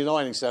lose the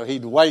anointing. So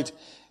he'd wait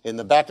in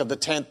the back of the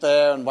tent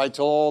there and wait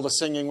till all the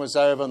singing was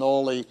over and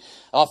all the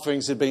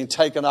offerings had been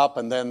taken up.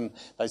 And then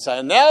they say,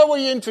 and now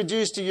we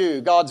introduce to you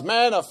God's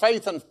man of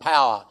faith and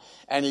power.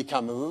 And he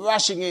come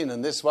rushing in.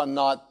 And this one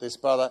night, this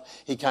brother,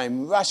 he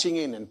came rushing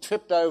in and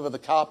tripped over the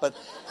carpet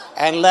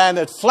and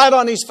landed flat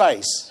on his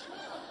face.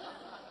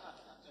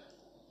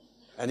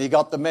 And he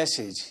got the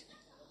message.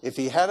 If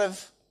he had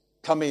have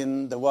come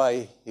in the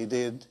way he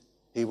did,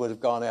 he would have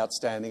gone out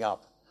standing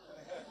up.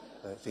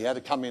 But if he had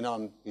to come in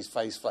on his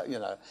face,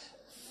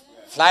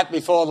 flat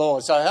before the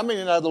Lord. So how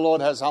many know the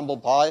Lord has humble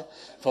pie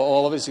for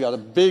all of us? He's got a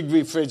big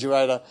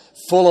refrigerator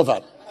full of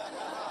it.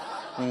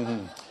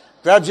 Mm-hmm.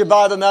 Grabs you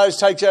by the nose,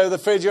 takes you over the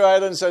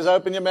refrigerator and says,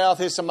 open your mouth,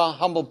 here's some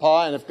humble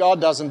pie. And if God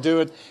doesn't do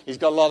it, he's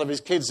got a lot of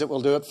his kids that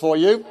will do it for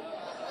you.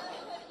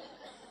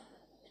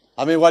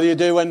 I mean, what do you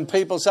do when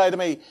people say to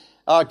me,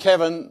 oh,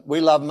 Kevin, we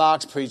love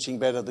Mark's preaching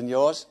better than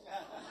yours?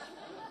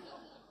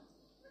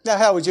 Now,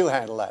 how would you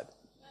handle that?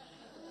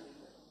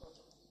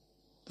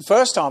 The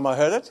first time I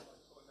heard it,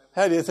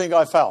 how do you think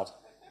I felt?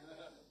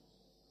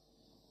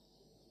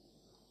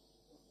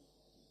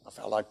 I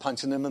felt like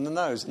punching him in the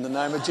nose in the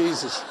name of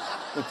Jesus.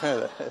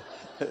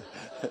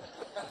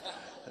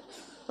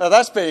 Now,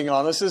 that's being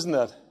honest, isn't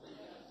it?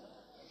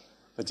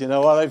 But you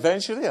know what?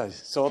 Eventually, I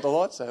saw the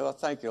Lord say, well,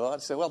 thank you, Lord. I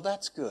said, well,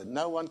 that's good.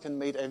 No one can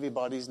meet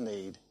everybody's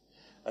need.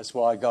 That's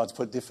why God's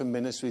put different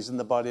ministries in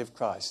the body of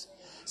Christ.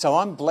 So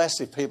I'm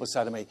blessed if people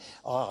say to me,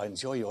 oh, I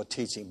enjoy your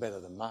teaching better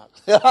than Mark.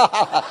 No,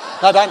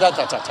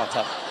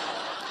 don't.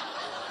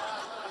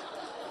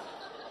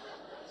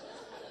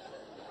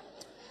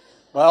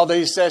 Well,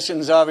 these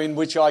sessions are in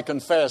which I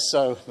confess,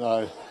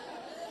 so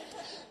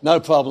no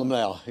problem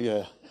now.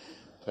 Yeah,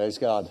 praise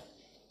God.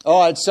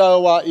 All right,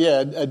 so,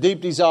 a deep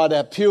desire to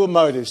have pure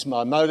motives.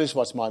 My motives,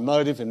 what's my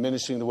motive in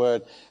ministering the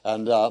word?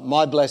 And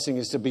my blessing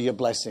is to be a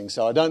blessing.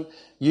 So I don't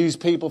use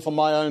people for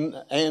my own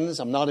ends.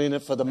 I'm not in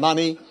it for the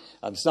money.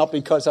 It's not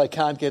because I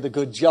can't get a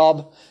good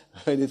job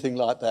or anything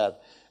like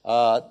that.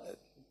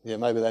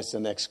 Maybe that's the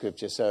next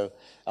scripture. So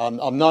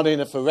I'm not in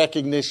it for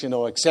recognition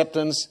or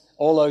acceptance.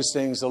 All those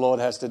things the Lord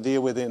has to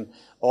deal with in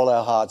all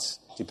our hearts,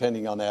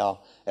 depending on our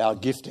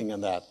gifting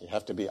and that. You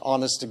have to be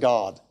honest to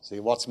God. See,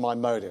 what's my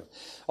motive?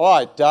 All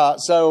right,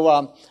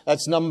 so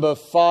that's number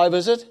 5,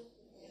 is it?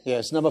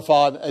 Yes, number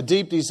 5, a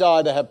deep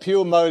desire to have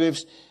pure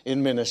motives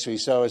in ministry.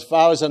 So as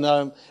far as I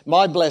know,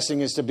 my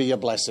blessing is to be a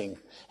blessing.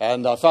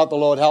 And I felt the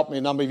Lord helped me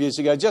a number of years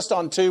ago, just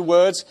on 2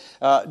 words,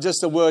 just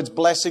the words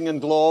blessing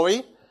and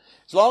glory.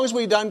 As long as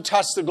we don't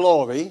touch the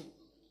glory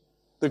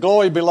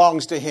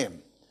belongs to Him.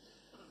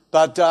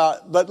 But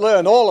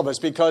learn, all of us,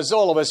 because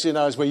all of us,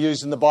 as we're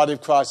used in the body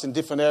of Christ in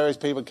different areas,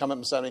 people come up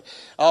and say to me,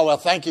 oh, well,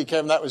 thank you,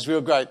 Kevin, that was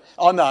real great.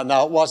 Oh, no,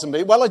 it wasn't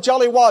me. Well, it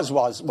jolly was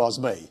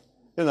me.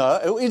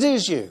 It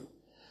is you.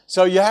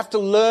 So you have to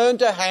learn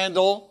to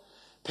handle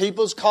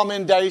people's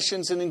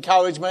commendations and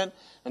encouragement.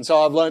 And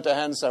so I've learned to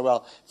handle and say,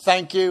 well,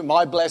 thank you.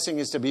 My blessing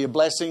is to be a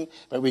blessing,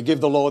 but we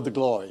give the Lord the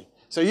glory.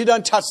 So you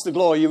don't touch the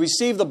glory. You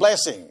receive the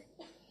blessing.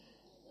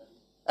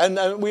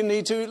 And we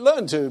need to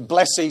learn to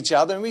bless each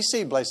other and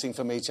receive blessing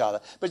from each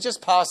other. But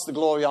just pass the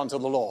glory on to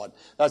the Lord.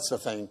 That's the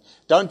thing.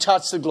 Don't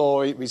touch the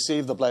glory,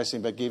 receive the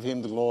blessing, but give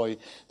him the glory.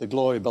 The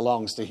glory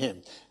belongs to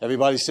him.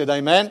 Everybody said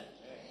amen?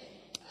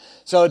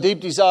 So a deep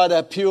desire to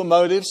have pure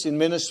motives in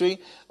ministry.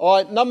 All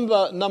right,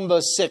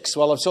 number 6.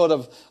 Well, I've sort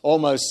of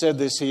almost said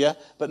this here.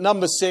 But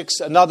number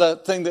 6, another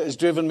thing that has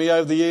driven me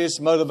over the years,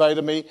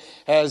 motivated me,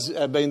 has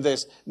been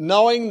this.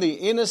 Knowing the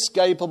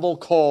inescapable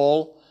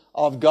call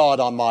of God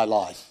on my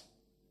life.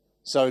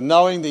 So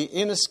knowing the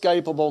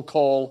inescapable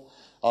call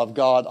of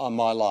God on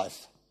my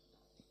life.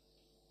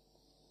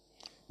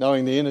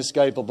 Knowing the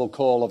inescapable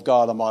call of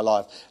God on my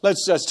life.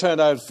 Let's just turn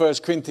over to 1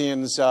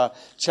 Corinthians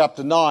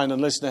chapter 9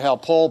 and listen to how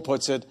Paul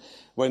puts it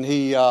when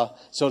he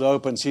sort of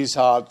opens his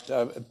heart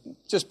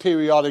just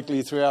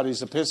periodically throughout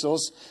his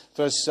epistles.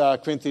 1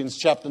 Corinthians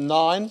chapter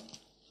 9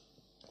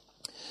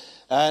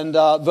 and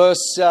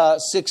verse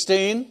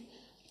 16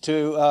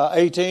 to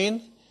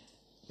 18.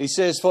 He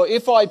says, for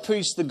if I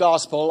preach the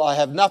gospel, I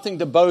have nothing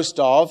to boast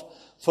of,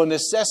 for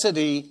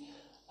necessity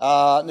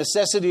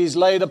is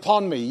laid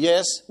upon me.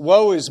 Yes,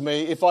 woe is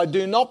me if I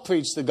do not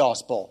preach the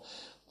gospel.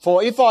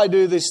 For if I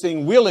do this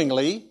thing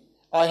willingly,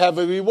 I have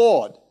a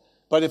reward.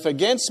 But if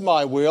against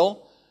my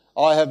will,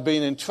 I have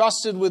been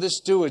entrusted with a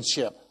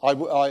stewardship.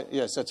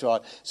 Yes, that's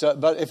right. So,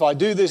 but if I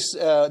do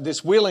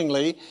this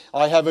willingly,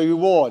 I have a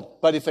reward.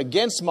 But if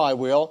against my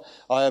will,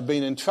 I have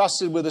been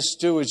entrusted with a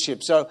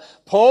stewardship. So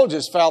Paul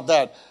just felt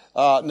that.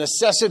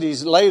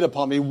 Necessities laid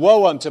upon me,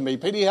 woe unto me.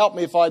 Pity help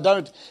me if I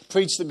don't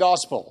preach the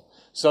gospel.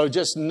 So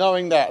just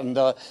knowing that, and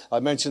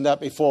I mentioned that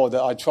before,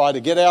 that I tried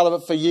to get out of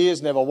it for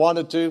years, never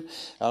wanted to. And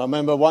I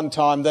remember one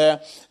time there,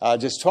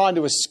 just trying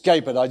to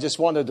escape it. I just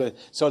wanted to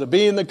sort of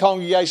be in the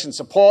congregation,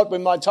 support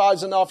with my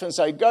tithes and offerings,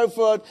 and say, go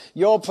for it,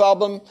 your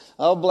problem,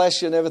 I'll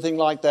bless you, and everything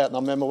like that. And I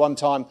remember one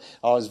time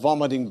I was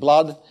vomiting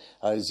blood.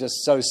 I was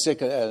just so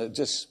sick,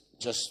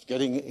 just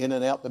getting in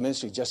and out the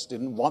ministry, just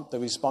didn't want the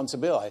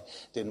responsibility. I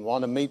didn't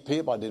want to meet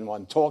people. I didn't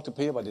want to talk to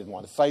people. I didn't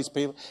want to face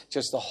people.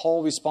 Just the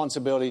whole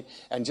responsibility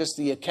and just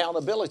the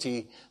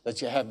accountability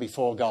that you have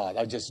before God.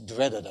 I just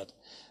dreaded it.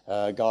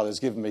 God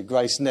has given me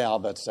grace now,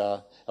 but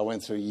I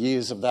went through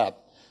years of that.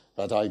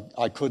 But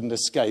I couldn't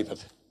escape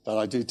it. But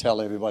I do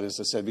tell everybody, as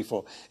I said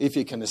before, if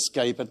you can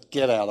escape it,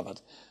 get out of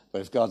it. But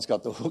if God's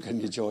got the hook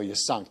in your jaw, you're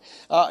sunk.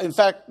 In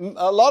fact,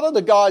 a lot of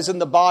the guys in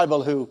the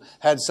Bible who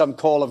had some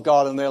call of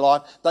God in their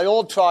life, they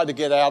all tried to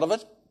get out of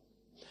it.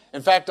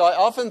 In fact, I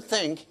often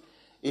think,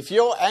 if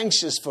you're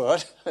anxious for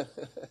it,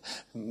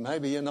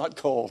 maybe you're not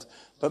called.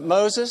 But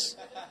Moses,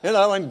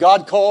 when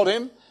God called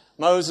him,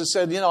 Moses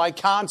said, I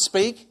can't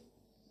speak.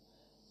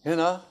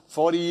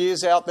 40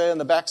 years out there in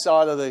the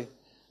backside of the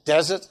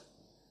desert.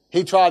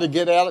 He tried to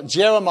get out.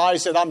 Jeremiah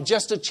said, I'm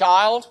just a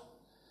child.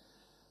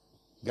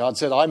 God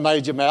said, I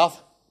made your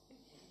mouth.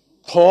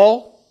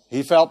 Paul,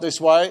 he felt this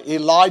way.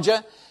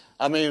 Elijah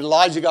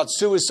got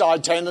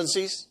suicide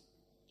tendencies.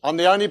 I'm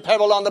the only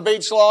pebble on the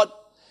beach, Lord.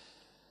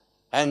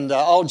 And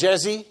old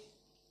Jezebel,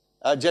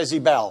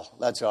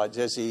 that's right,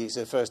 Jesse,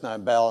 his first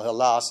name, Bel, her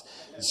last.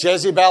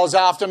 Jezebel's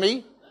after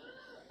me.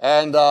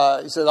 And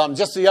he said, I'm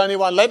just the only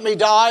one, let me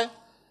die.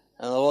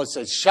 And the Lord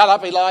said, shut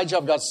up, Elijah,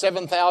 I've got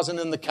 7,000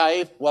 in the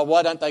cave. Well,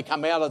 why don't they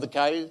come out of the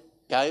cave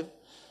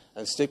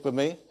and stick with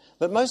me?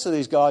 But most of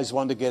these guys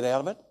wanted to get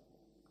out of it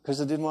because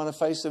they didn't want to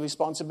face the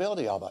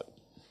responsibility of it.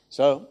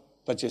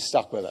 But you're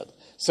stuck with it.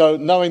 So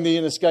knowing the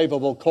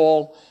inescapable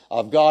call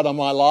of God on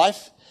my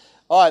life.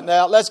 All right,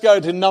 now let's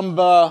go to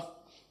number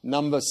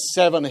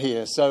 7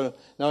 here. So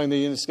knowing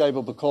the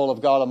inescapable call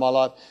of God on my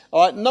life.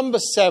 All right, number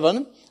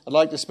 7, I'd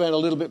like to spend a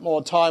little bit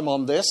more time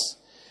on this.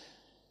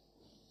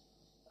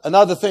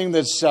 Another thing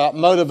that's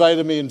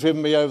motivated me and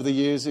driven me over the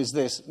years is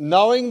this.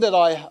 Knowing that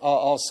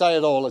I'll say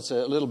it all, it's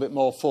a little bit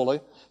more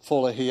fuller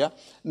here.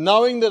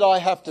 Knowing that I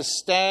have to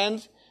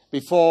stand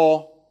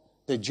before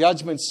the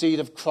judgment seat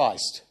of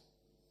Christ.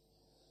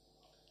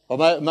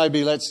 Or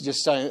maybe let's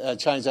just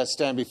change that,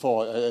 stand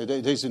before.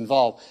 It is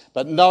involved.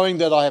 But knowing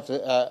that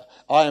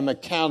I am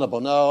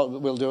accountable. No,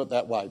 we'll do it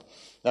that way.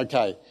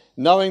 Okay.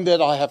 Knowing that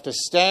I have to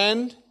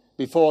stand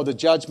before the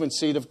judgment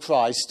seat of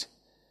Christ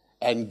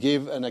and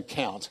give an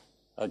account.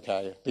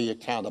 Okay, be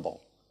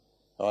accountable.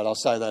 All right, I'll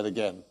say that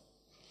again.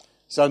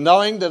 So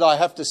knowing that I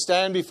have to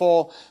stand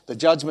before the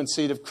judgment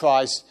seat of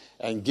Christ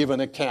and give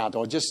an account,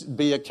 or just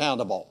be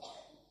accountable.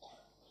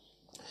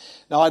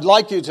 Now I'd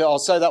like you to, I'll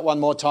say that one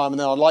more time, and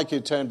then I'd like you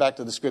to turn back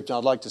to the scripture.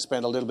 I'd like to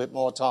spend a little bit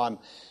more time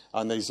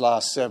on these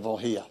last several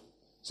here.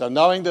 So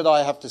knowing that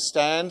I have to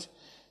stand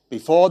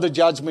before the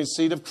judgment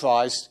seat of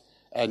Christ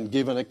and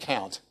give an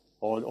account,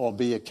 or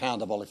be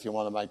accountable if you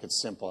want to make it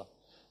simpler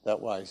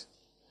that way.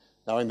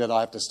 Knowing that I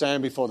have to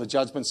stand before the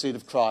judgment seat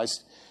of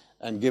Christ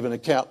and give an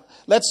account.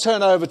 Let's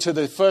turn over to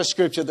the first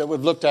scripture that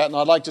we've looked at, and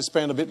I'd like to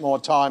spend a bit more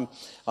time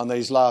on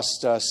these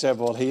last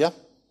several here.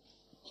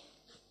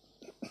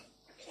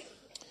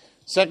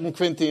 2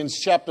 Corinthians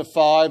chapter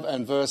 5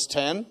 and verse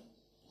 10.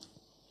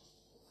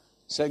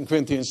 2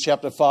 Corinthians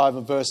chapter 5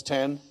 and verse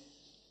 10.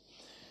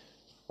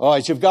 All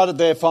right, you've got it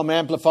there from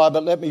Amplified,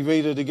 but let me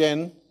read it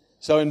again.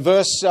 So in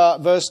verse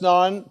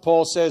 9,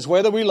 Paul says,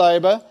 whether we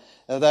labour,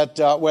 that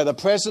whether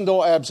present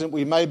or absent,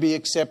 we may be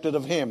accepted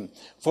of him.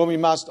 For we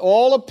must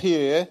all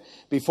appear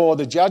before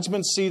the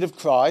judgment seat of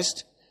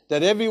Christ,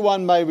 that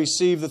everyone may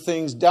receive the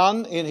things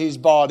done in his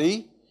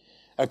body,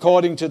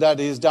 according to that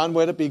he has done,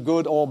 whether it be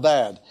good or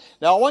bad.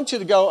 Now, I want you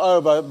to go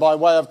over, by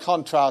way of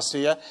contrast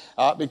here,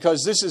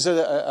 because this is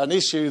an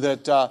issue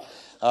that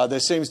there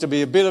seems to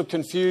be a bit of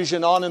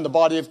confusion on in the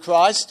body of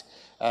Christ,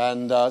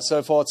 and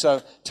so forth.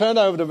 So turn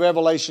over to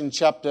Revelation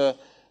chapter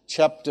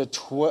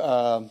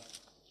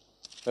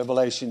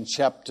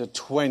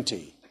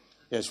 20.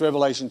 Yes,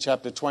 Revelation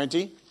chapter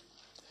 20. I'd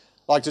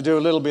like to do a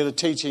little bit of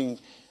teaching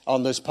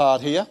on this part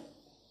here.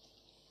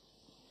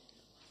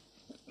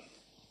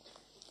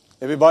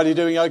 Everybody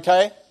doing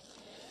okay?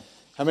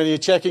 How many are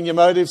checking your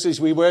motives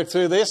as we work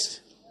through this?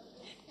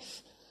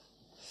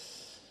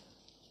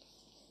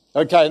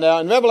 Okay, now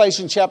in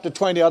Revelation chapter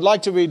 20, I'd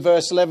like to read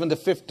verse 11 to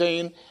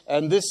 15.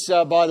 And this,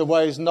 by the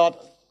way, it's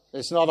not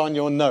on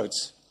your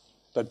notes.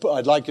 But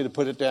I'd like you to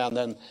put it down,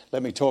 then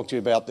let me talk to you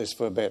about this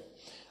for a bit.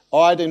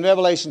 All right, in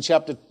Revelation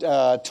chapter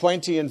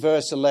 20 and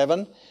verse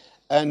 11,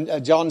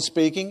 and John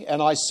speaking,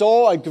 and I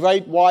saw a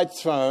great white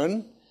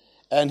throne,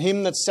 and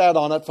him that sat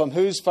on it, from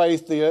whose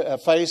face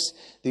the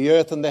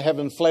earth and the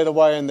heaven fled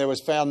away, and there was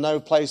found no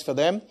place for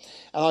them.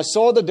 And I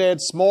saw the dead,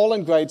 small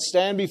and great,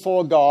 stand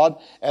before God,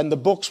 and the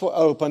books were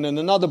open, and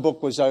another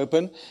book was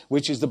open,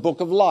 which is the book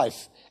of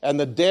life.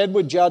 And the dead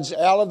were judged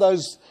out of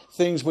those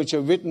things which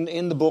are written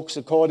in the books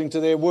according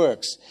to their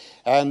works.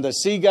 And the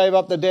sea gave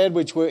up the dead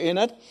which were in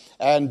it,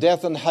 and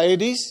death and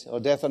Hades, or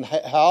death and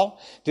hell,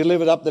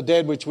 delivered up the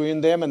dead which were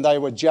in them, and they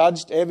were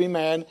judged, every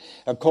man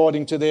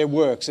according to their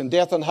works. And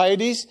death and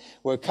Hades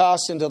were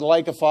cast into the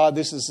lake of fire.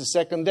 This is the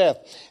second death.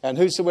 And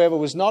whosoever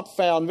was not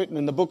found written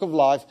in the book of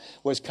life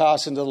was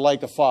cast into the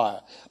lake of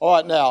fire. All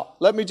right, now,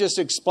 let me just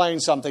explain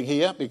something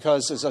here,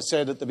 because as I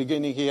said at the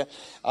beginning here,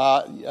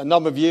 a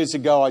number of years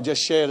ago, I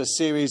just shared a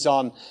series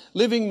on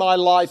living my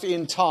life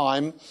in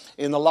time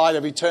in the light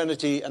of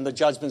eternity and the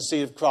judgment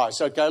seat of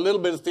Christ. Okay, a little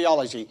bit of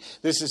theology.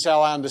 This is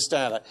how I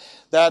understand it.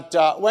 That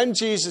when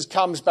Jesus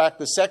comes back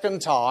the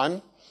second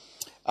time,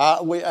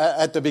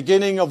 at the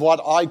beginning of what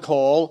I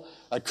call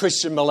a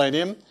Christian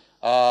millennium,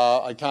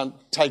 I can't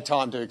take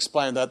time to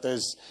explain that.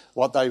 There's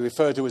what they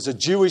refer to as a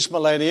Jewish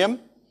millennium.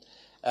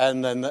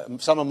 And then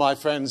some of my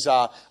friends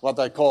are what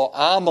they call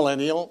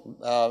millennials.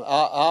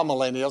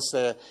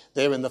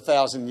 They're in the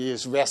 1,000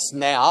 years rest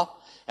now.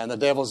 And the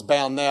devil's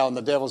bound now, and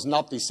the devil's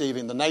not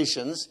deceiving the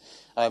nations.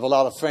 I have a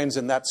lot of friends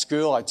in that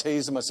school. I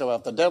tease them. I say, well,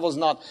 if the devil's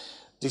not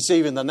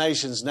deceiving the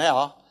nations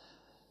now,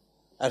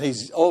 and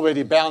he's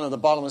already bound in the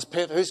bottomless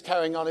pit, who's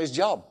carrying on his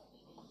job?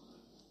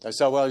 They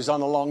say, well, he's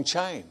on a long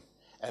chain.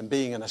 And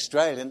being an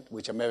Australian,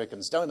 which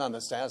Americans don't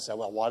understand, I say,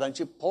 well, why don't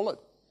you pull it?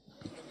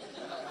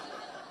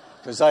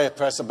 Because they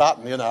press a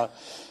button, you know.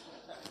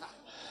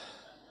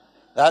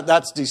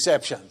 That's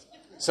deception.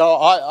 So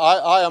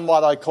I am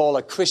what I call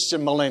a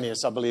Christian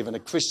millennialist. I believe in a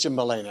Christian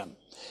millennium.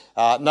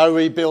 No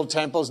rebuild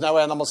temples, no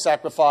animal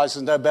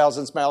sacrifices, no bells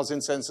and smells,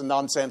 incense and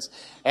nonsense,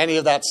 any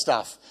of that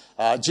stuff.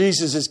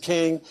 Jesus is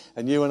king,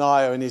 and you and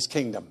I are in his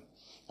kingdom.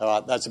 All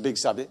right, that's a big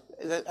subject.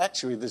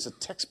 Actually, there's a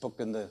textbook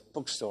in the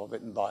bookstore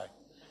written by a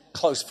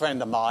close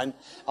friend of mine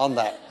on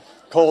that,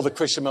 called the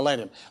Christian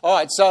millennium. All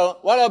right, so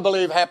what I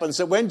believe happens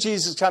that when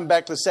Jesus comes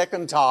back the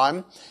second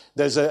time,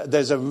 there's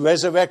a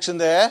resurrection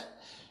there.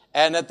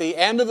 And at the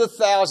end of the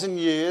 1,000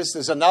 years,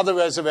 there's another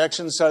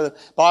resurrection. So the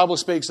Bible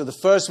speaks of the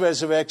first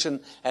resurrection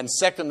and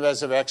second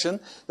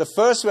resurrection. The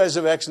first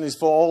resurrection is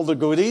for all the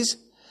goodies,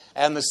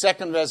 and the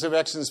second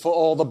resurrection is for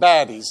all the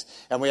baddies.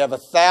 And we have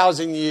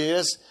 1,000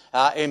 years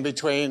in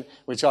between,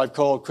 which I've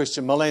called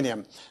Christian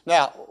millennium.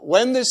 Now,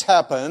 when this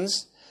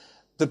happens,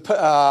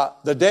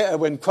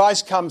 when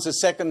Christ comes the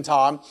second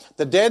time,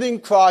 the dead in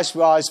Christ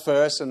rise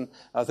first, and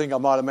I think I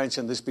might have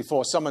mentioned this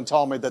before. Someone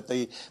told me that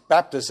the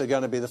Baptists are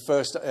going to be the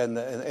first in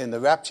the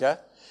rapture.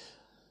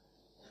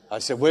 I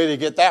said, where do you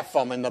get that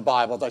from in the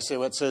Bible? They said,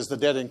 well, it says the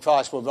dead in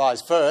Christ will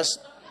rise first.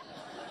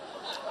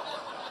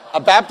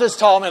 A Baptist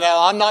told me that.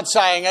 I'm not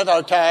saying it,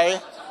 okay?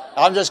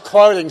 I'm just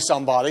quoting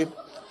somebody.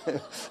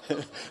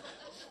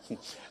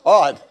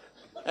 All right.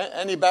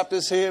 Any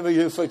Baptists here? Will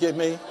you forgive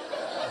me?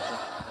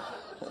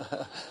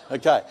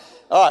 Okay.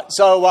 All right.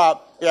 So,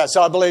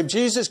 so I believe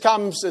Jesus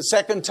comes the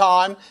second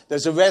time.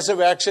 There's a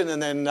resurrection,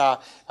 and then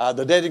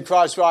the dead in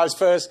Christ rise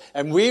first.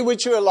 And we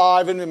which are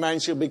alive and remain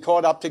shall be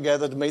caught up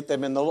together to meet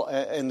them in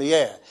the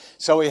air.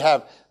 So we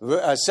have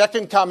a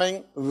second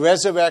coming,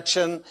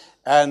 resurrection,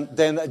 and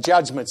then a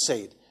judgment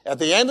seat. At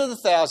the end of the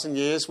 1,000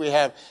 years, we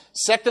have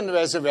second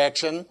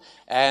resurrection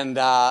and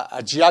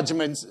a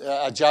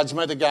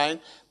judgment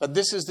again. But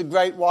this is the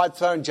great white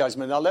throne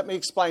judgment. Now, let me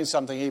explain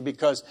something here,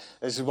 because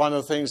this is one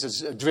of the things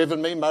that's driven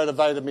me,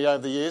 motivated me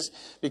over the years.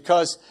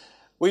 Because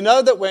We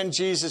know that when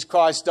Jesus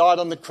Christ died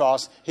on the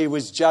cross, he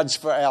was judged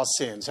for our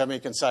sins. How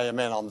many can say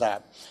amen on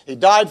that? He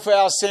died for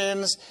our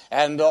sins,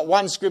 and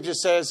one scripture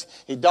says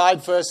he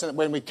died for us, and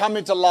when we come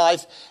into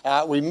life,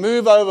 we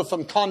move over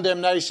from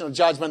condemnation or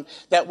judgment,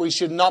 that we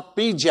should not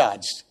be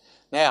judged.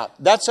 Now,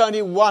 that's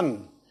only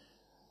one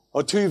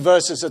or two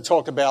verses that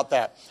talk about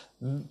that.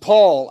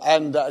 Paul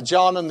and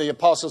John and the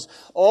apostles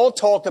all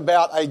talk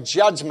about a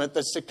judgment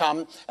that's to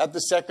come at the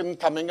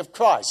second coming of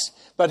Christ.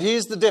 But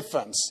here's the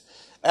difference.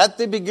 At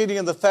the beginning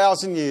of the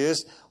 1,000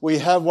 years, we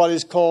have what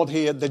is called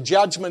here the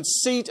judgment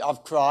seat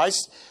of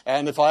Christ.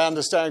 And if I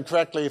understand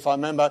correctly, if I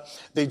remember,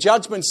 the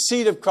judgment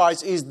seat of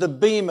Christ is the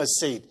Bema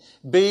seat.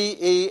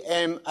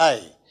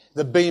 B-E-M-A,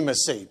 the Bema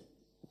seat.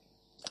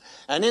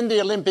 And in the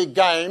Olympic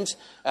Games,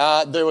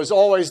 there was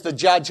always the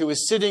judge who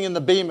was sitting in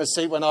the Bema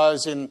seat. When I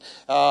was in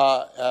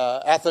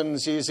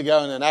Athens years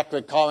ago and in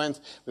Accra, Corinth,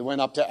 we went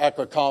up to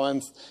Accra,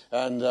 Corinth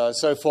and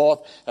so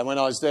forth. And when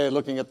I was there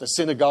looking at the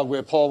synagogue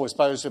where Paul was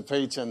supposed to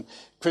preach and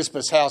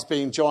Crispus House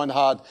being joined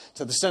hard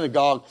to the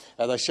synagogue,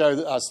 they showed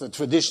us the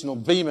traditional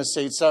Bema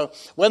seat. So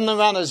when the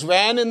runners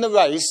ran in the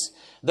race,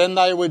 then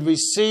they would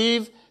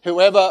receive,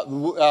 whoever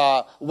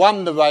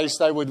won the race,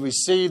 they would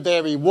receive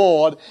their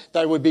reward.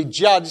 They would be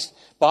judged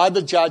by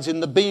the judge in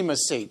the Bema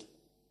seat.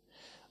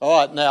 All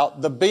right, now,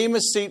 the Bema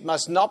seat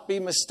must not be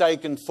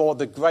mistaken for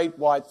the Great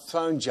White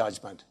Throne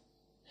Judgment.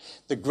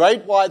 The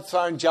Great White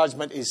Throne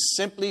Judgment is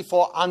simply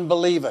for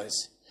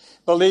unbelievers.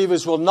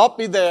 Believers will not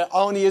be there,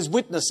 only as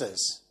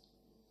witnesses.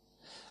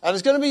 And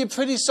it's going to be a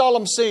pretty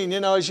solemn scene,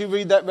 as you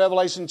read that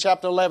Revelation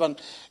chapter 11.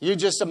 You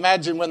just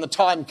imagine when the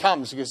time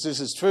comes, because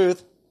this is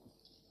truth,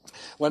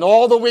 when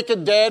all the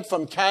wicked dead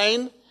from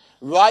Cain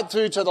right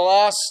through to the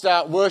last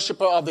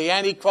worshipper of the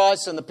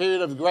Antichrist in the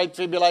period of great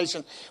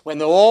tribulation, when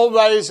they're all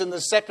raised in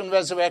the second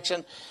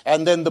resurrection,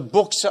 and then the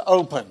books are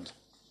opened.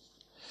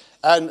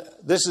 And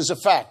this is a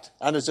fact,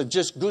 and it's a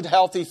just good,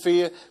 healthy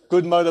fear,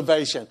 good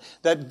motivation,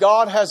 that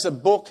God has a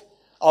book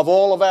of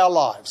all of our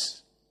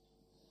lives.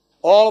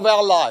 All of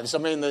our lives. I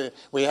mean,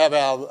 we have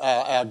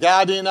our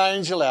guardian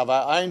angel,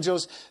 our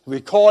angels,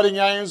 recording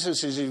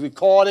angels, this is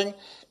recording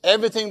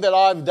everything that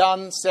I've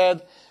done,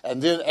 said,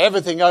 and did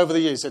everything over the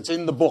years. It's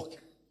in the book.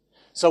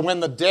 So when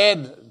the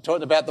dead,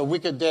 talking about the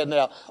wicked dead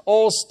now,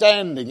 all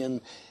standing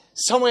in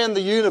somewhere in the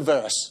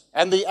universe,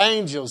 and the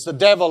angels, the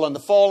devil and the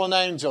fallen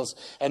angels,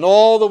 and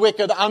all the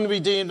wicked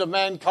unredeemed of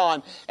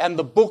mankind, and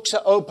the books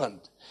are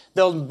opened.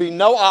 There'll be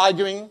no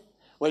arguing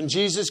when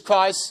Jesus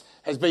Christ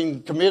has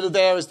been committed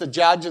there as the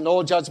judge and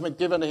all judgment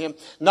given to him.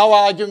 No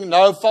arguing,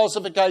 no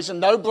falsification,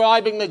 no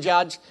bribing the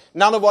judge,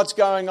 none of what's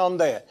going on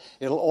there.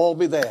 It'll all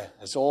be there.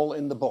 It's all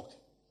in the book.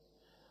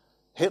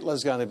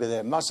 Hitler's going to be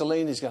there.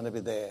 Mussolini's going to be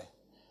there.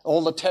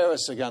 All the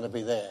terrorists are going to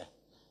be there.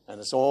 And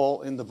it's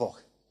all in the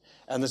book.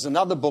 And there's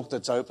another book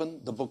that's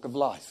open, the book of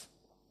life.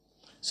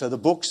 So the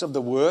books of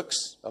the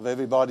works of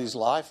everybody's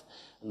life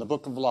and the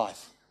book of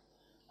life.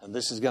 And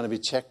this is going to be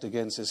checked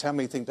against this. How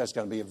many think that's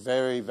going to be a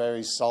very,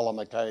 very solemn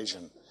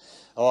occasion?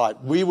 All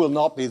right, we will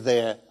not be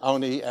there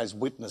only as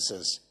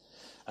witnesses.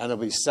 And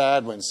it'll be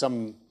sad when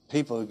some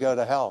people who go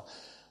to hell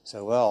say,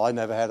 well, I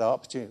never had an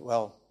opportunity.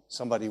 Well,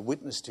 somebody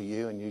witnessed to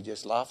you and you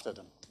just laughed at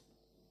them.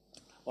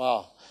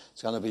 Wow,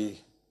 it's going to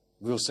be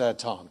a real sad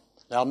time.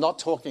 Now, I'm not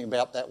talking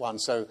about that one,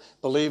 so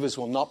believers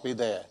will not be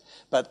there.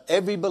 But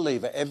every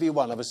believer, every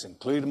one of us,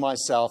 including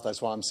myself,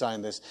 that's why I'm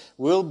saying this,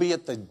 will be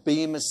at the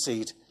Bema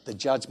seat, the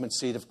judgment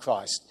seat of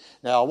Christ.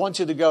 Now, I want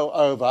you to go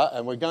over,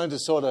 and we're going to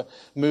sort of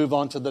move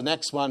on to the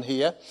next one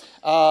here.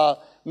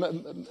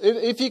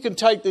 If you can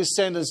take this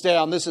sentence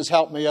down, this has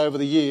helped me over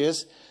the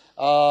years.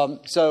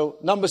 So,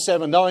 number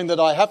 7, knowing that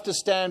I have to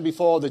stand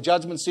before the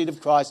judgment seat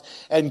of Christ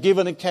and give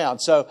an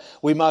account. So,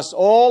 we must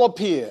all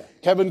appear.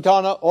 Kevin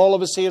Connor, all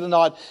of us here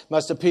tonight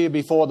must appear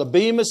before the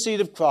Bema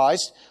seat of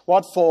Christ.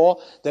 What for?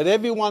 That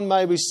everyone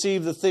may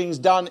receive the things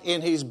done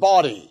in his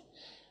body.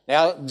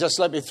 Now, just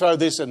let me throw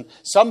this in.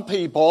 Some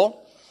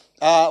people,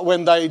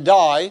 when they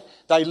die,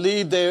 they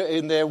leave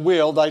in their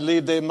will, they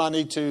leave their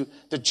money to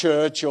the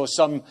church or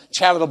some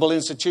charitable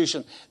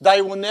institution.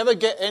 They will never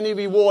get any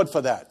reward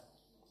for that.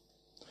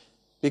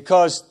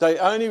 Because they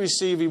only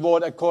receive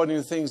reward according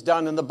to things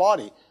done in the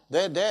body.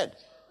 They're dead.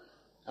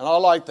 And I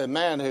like the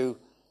man who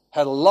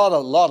had a lot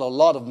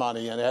of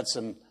money and had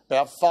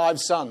about 5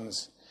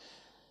 sons.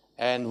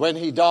 And when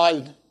he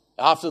died,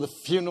 after the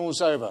funeral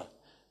was over,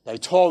 they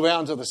tore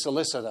around to the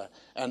solicitor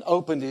and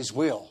opened his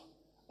will.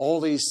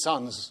 All these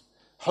sons,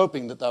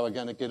 hoping that they were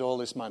going to get all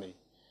this money.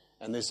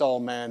 And this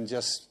old man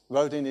just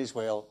wrote in his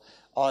will,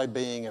 I,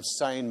 being of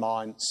sane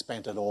mind,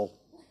 spent it all.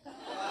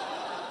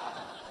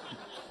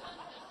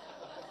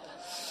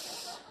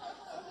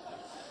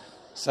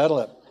 Settle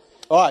it.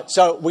 All right,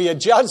 so we are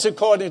judged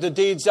according to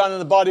deeds done in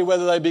the body,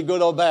 whether they be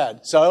good or bad.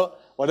 So,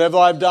 whatever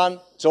I've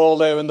done, it's all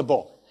there in the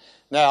book.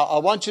 Now, I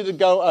want you to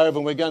go over,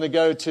 and we're going to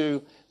go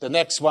to the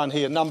next one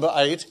here, number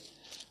 8.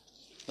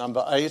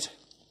 Number 8.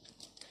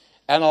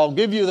 And I'll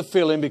give you the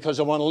fill-in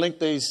because I want to link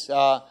these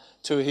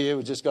two here.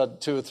 We've just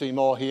got 2 or 3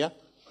 more here.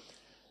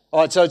 All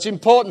right, so it's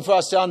important for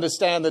us to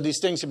understand the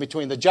distinction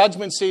between the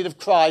judgment seat of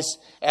Christ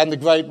and the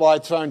great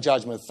white throne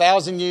judgment.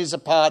 1,000 years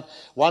apart,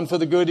 one for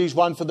the goodies,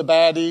 one for the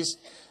baddies,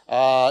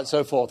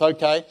 so forth.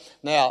 Okay,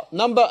 now,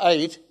 number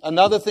 8,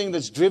 another thing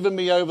that's driven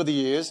me over the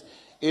years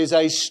is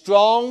a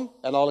strong,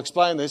 and I'll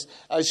explain this,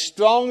 a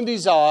strong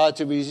desire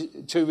to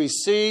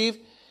receive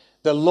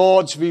the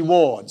Lord's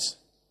rewards.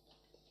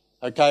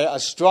 Okay, a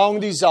strong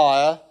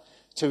desire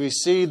to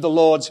receive the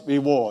Lord's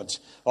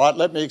rewards. All right,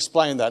 let me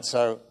explain that.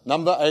 So,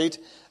 number 8,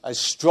 a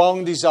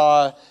strong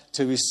desire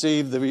to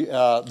receive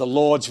the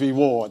Lord's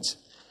rewards.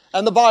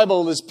 And the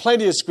Bible, there's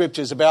plenty of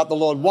scriptures about the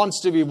Lord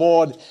wants to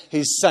reward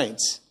his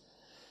saints.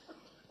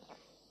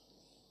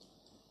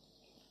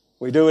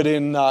 We do it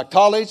in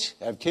college,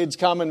 have kids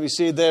come and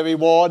receive their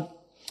reward,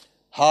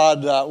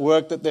 hard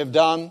work that they've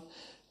done,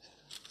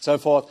 so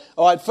forth.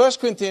 All right, 1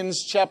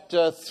 Corinthians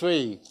chapter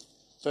 3.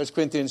 1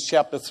 Corinthians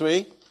chapter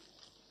 3.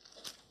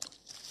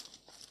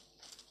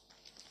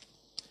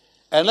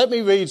 And let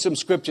me read some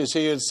scriptures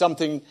here. It's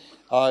something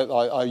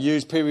I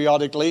use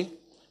periodically.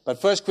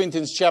 But 1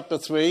 Corinthians chapter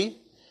 3.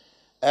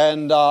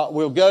 And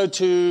we'll go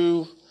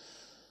to,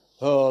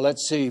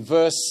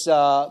 verse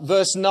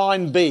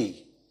 9b.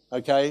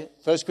 Okay,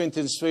 1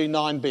 Corinthians 3,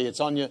 9b. It's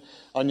on your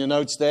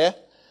notes there.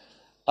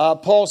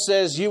 Paul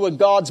says, you are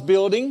God's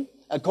building,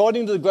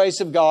 according to the grace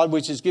of God,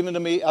 which is given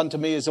unto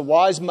me as a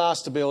wise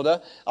master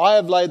builder. I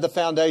have laid the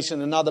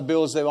foundation, another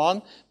builds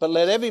thereon. But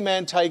let every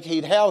man take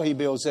heed how he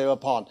builds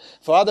thereupon.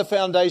 For other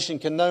foundation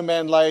can no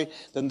man lay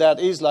than that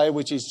is laid,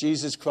 which is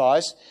Jesus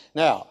Christ.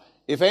 Now,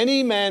 if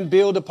any man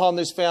build upon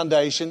this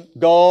foundation,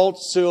 gold,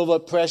 silver,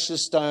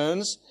 precious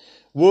stones,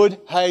 wood,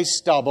 hay,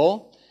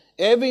 stubble,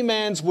 every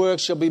man's work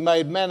shall be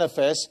made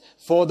manifest,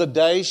 for the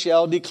day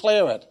shall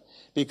declare it.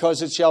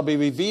 Because it shall be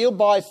revealed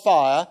by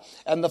fire,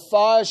 and the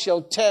fire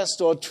shall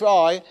test or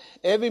try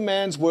every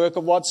man's work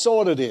of what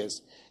sort it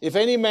is. If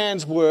any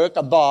man's work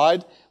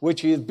abide,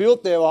 which he hath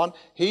built thereon,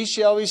 he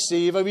shall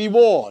receive a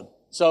reward.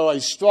 So a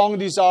strong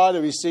desire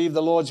to receive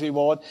the Lord's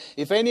reward.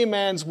 If any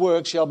man's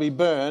work shall be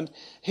burned,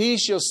 he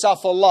shall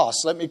suffer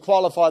loss. Let me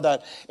qualify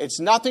that. It's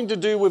nothing to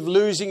do with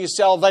losing your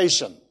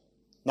salvation.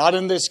 Not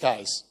in this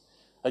case.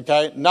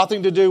 Okay,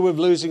 nothing to do with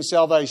losing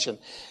salvation.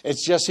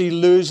 It's just he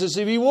loses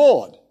the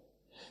reward.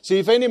 See,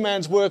 if any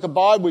man's work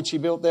abide, which he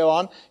built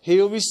thereon,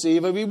 he'll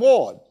receive a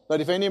reward. But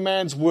if any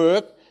man's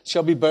work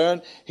shall be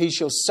burned, he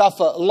shall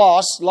suffer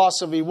loss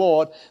of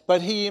reward,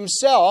 but he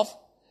himself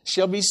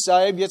shall be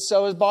saved, yet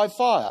so as by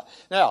fire.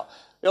 Now,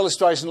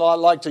 illustration, I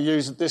like to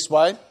use it this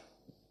way.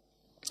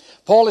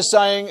 Paul is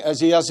saying, as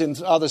he has in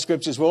other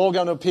scriptures, we're all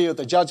going to appear at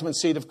the judgment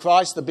seat of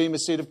Christ, the bema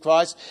seat of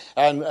Christ,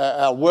 and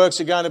our works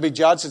are going to be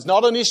judged. It's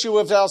not an issue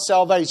of our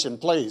salvation,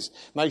 please.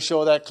 Make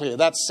sure that's clear.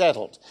 That's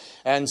settled.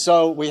 And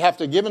so we have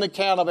to give an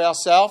account of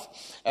ourselves.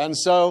 And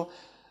so,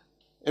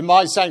 in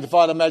my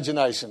sanctified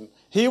imagination,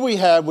 here we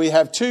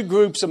have 2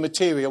 groups of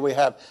material. We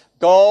have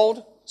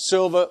gold,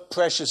 silver,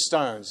 precious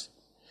stones.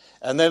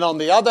 And then on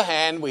the other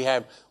hand, we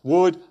have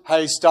wood,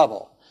 hay,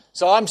 stubble.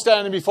 So I'm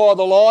standing before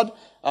the Lord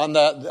on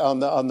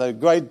the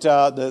great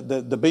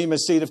the bema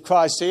seat of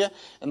Christ here,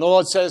 and the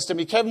Lord says to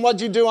me, Kevin, what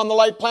did you do on the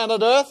late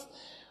planet Earth?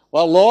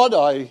 Well, Lord,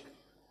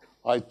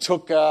 I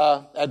took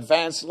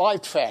advanced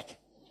life track,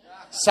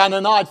 sun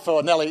and night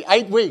for nearly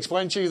 8 weeks.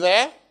 Weren't you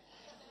there?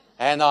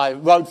 And I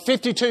wrote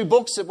 52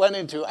 books that went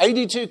into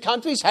 82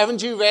 countries.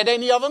 Haven't you read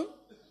any of them?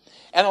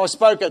 And I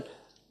spoke at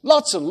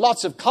lots and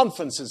lots of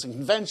conferences and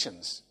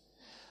conventions.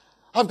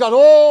 I've got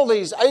all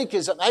these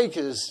acres and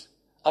acres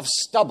of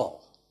stubble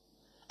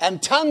and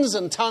tons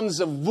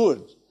of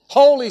wood.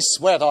 Holy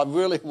sweat, I've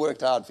really worked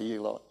hard for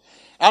you, Lord.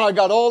 And I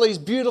got all these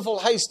beautiful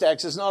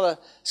haystacks. There's not a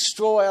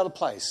straw out of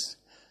place.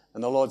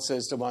 And the Lord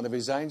says to one of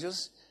his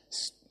angels,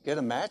 get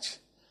a match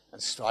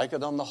and strike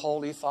it on the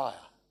holy fire.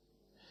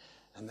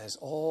 And there's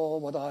all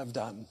what I've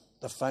done,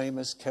 the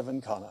famous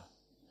Kevin Connor.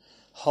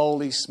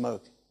 Holy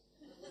smoke.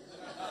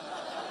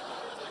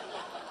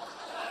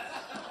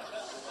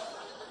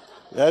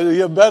 Yeah,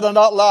 you better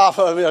not laugh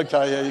over me.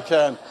 Okay, yeah, you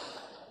can.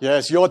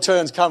 Yes, your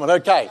turn's coming.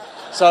 Okay.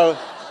 So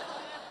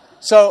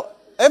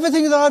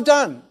everything that I've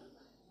done,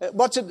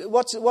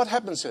 what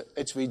happens to it?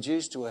 It's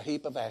reduced to a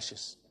heap of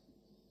ashes.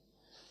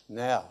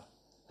 Now,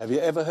 have you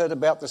ever heard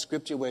about the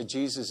scripture where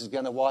Jesus is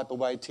going to wipe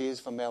away tears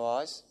from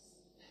our eyes?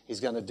 He's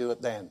going to do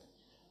it then.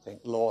 Think,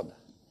 Lord,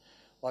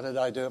 what did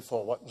I do it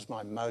for? What was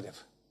my motive?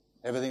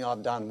 Everything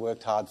I've done,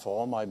 worked hard for,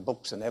 all my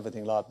books and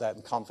everything like that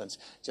and conference,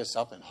 just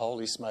up in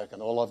holy smoke,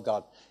 and all I've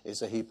got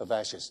is a heap of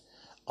ashes.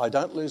 I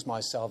don't lose my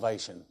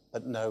salvation,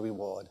 but no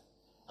reward.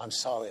 I'm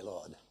sorry,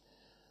 Lord.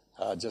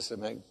 Just a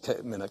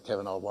minute,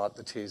 Kevin, I'll wipe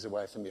the tears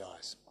away from your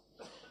eyes.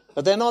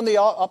 But then on the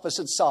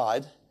opposite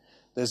side,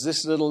 there's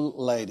this little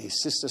lady,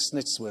 Sister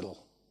Snitzwiddle.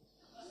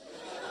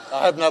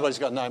 I hope nobody's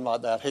got a name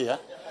like that here.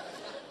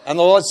 And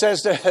the Lord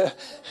says to her,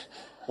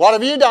 what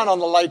have you done on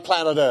the late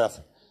planet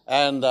Earth?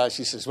 And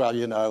she says, well,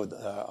 you know,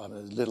 I'm a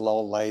little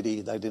old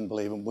lady. They didn't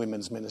believe in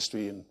women's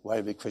ministry and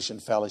Waverley Christian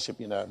Fellowship.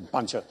 You know, a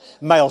bunch of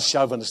male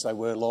chauvinists they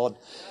were, Lord.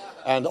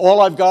 And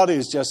all I've got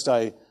is just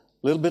a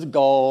little bit of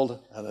gold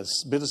and a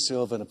bit of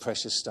silver and a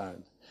precious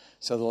stone.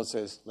 So the Lord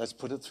says, let's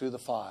put it through the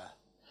fire.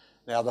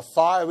 Now, the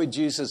fire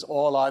reduces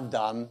all I've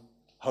done,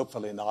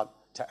 hopefully not,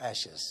 to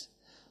ashes.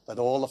 But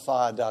all the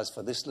fire does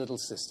for this little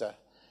sister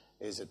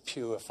is it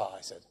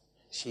purifies it.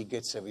 She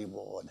gets a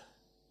reward.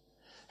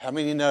 How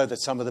many know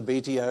that some of the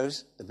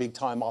BTOs, the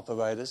big-time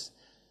operators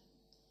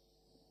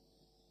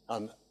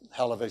on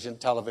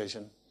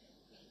television,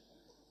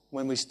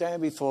 when we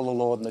stand before the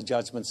Lord in the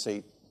judgment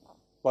seat,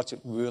 what's it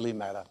really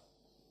matter?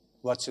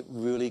 What's it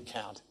really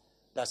count?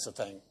 That's the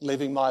thing.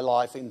 Living my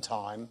life in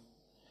time,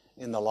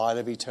 in the light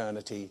of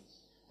eternity,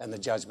 and the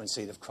judgment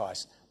seat of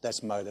Christ.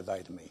 That's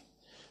motivated me.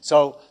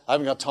 So I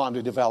haven't got time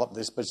to develop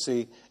this, but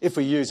see, if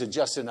we use it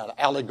just in an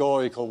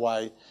allegorical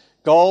way,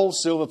 gold,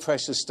 silver,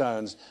 precious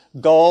stones.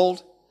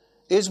 Gold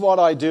is what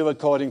I do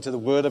according to the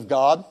Word of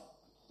God.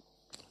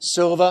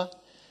 Silver,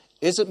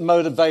 is it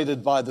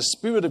motivated by the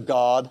Spirit of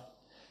God?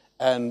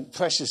 And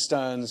precious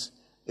stones,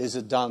 is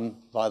it done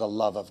by the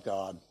love of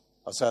God?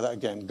 I'll say that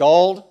again.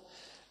 Gold,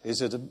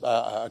 is it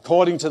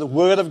according to the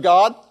Word of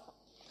God?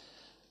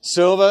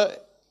 Silver,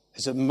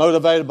 is it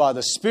motivated by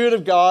the Spirit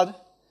of God?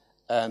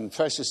 And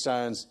precious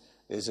stones,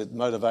 is it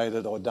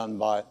motivated or done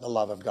by the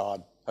love of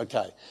God?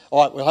 Okay.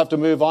 All right, we'll have to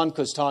move on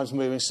because time's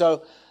moving.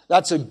 So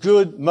that's a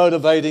good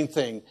motivating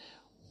thing.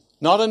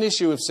 Not an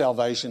issue of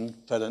salvation,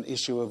 but an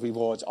issue of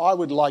rewards.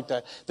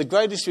 The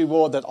greatest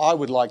reward that I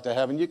would like to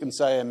have, and you can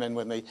say amen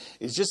with me,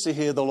 is just to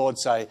hear the Lord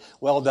say,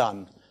 well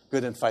done,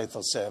 good and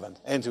faithful servant.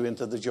 Enter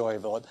into the joy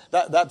of the Lord.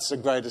 That's the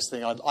greatest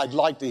thing. I'd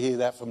like to hear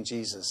that from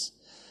Jesus.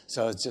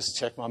 So just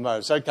check my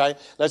motives. Okay,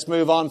 let's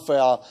move on for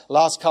our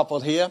last couple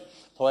here,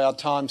 for our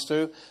times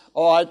through.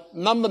 All right,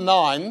 number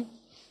 9,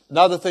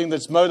 another thing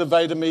that's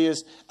motivated me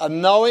is a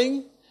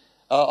knowing.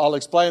 I'll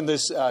explain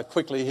this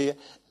quickly here.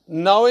 A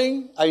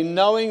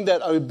knowing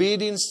that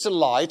obedience to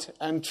light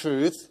and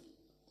truth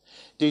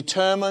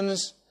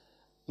determines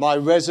my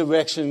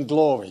resurrection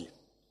glory.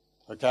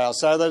 Okay, I'll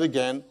say that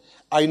again.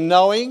 A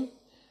knowing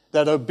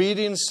that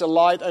obedience to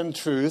light and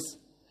truth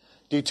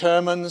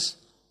determines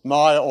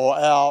my or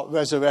our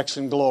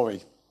resurrection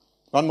glory.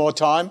 One more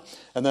time,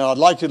 and then I'd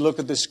like you to look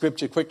at this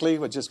scripture quickly.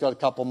 We've just got a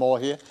couple more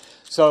here.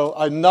 So,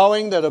 a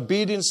knowing that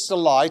obedience to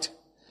light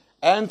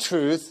and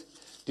truth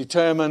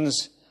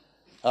determines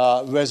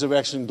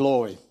resurrection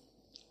glory.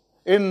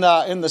 In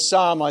the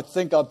Psalm, I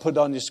think I put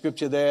on your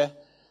scripture there.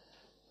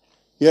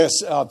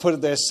 Yes, I put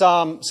it there.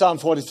 Psalm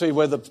 43,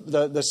 where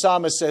the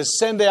psalmist says,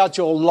 "Send out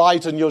your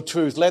light and your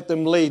truth. Let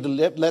them lead.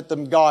 Let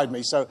them guide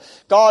me." So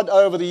God,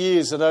 over the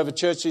years and over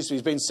church history,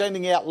 has been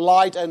sending out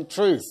light and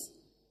truth.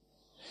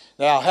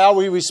 Now, how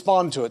we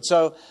respond to it.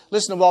 So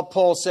listen to what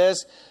Paul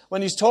says.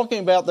 When he's talking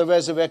about the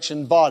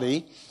resurrection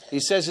body, he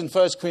says in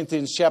 1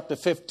 Corinthians chapter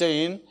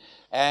 15,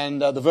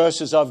 and the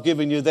verses I've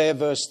given you there,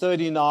 verse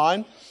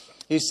 39,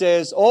 he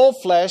says, "All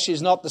flesh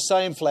is not the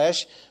same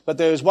flesh, but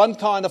there is one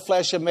kind of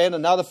flesh of men,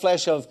 another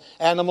flesh of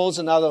animals,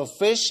 another of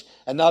fish,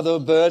 another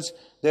of birds.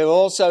 There are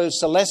also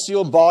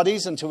celestial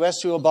bodies and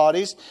terrestrial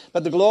bodies,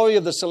 but the glory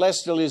of the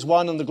celestial is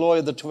one and the glory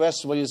of the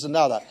terrestrial is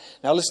another."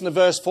 Now listen to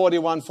verse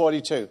 41,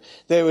 42.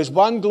 "There is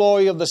one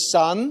glory of the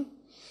sun,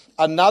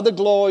 another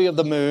glory of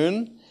the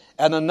moon,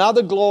 and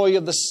another glory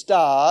of the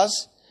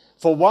stars.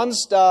 For one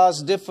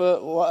stars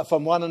differ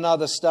from one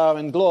another star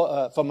in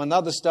from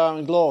another star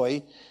in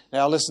glory."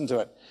 Now listen to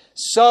it.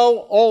 "So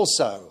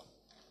also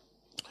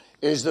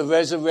is the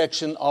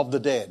resurrection of the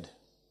dead."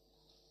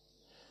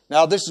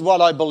 Now this is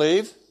what I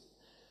believe.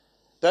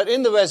 That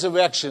in the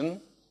resurrection,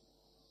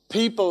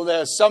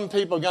 there's some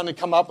people going to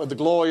come up with the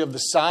glory of the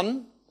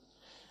sun,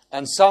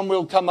 and some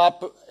will come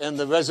up in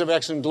the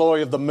resurrection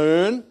glory of the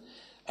moon,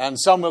 and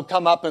some will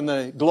come up in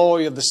the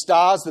glory of the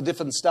stars. The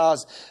different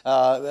stars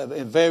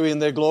vary in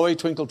their glory.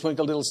 Twinkle,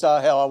 twinkle, little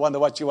star, how I wonder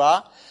what you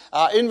are.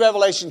 In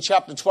Revelation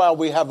chapter 12,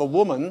 we have a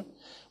woman,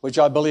 which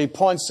I believe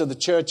points to the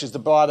church as the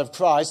bride of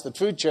Christ, the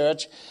true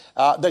church,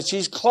 that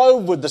she's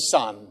clothed with the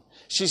sun.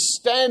 She's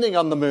standing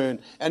on the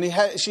moon, and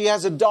she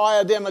has a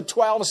diadem of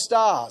 12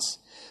 stars.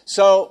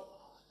 So,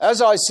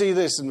 as I see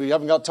this, and we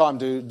haven't got time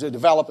to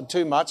develop it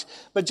too much,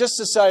 but just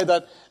to say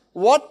that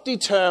what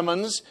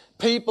determines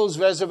people's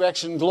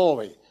resurrection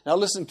glory? Now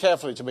listen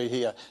carefully to me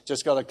here.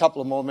 Just got a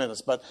couple of more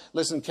minutes, but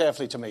listen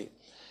carefully to me.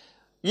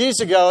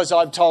 Years ago, as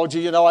I've told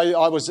you,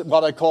 I was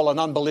what I call an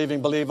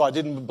unbelieving believer. I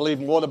didn't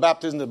believe in water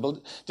baptism,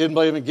 didn't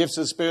believe in gifts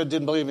of the Spirit,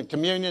 didn't believe in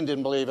communion,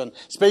 didn't believe in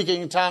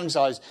speaking in tongues.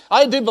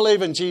 I did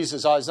believe in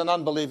Jesus. I was an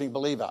unbelieving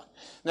believer.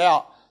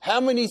 Now, how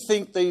many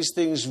think these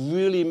things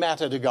really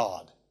matter to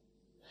God?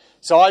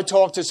 So I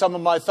talked to some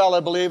of my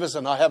fellow believers,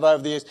 and I have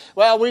over the years,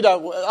 well,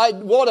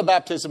 water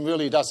baptism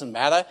really doesn't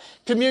matter.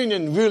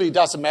 Communion really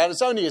doesn't matter.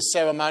 It's only a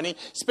ceremony.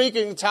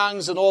 Speaking in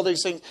tongues and all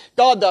these things,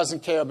 God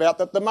doesn't care about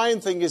that. The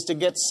main thing is to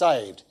get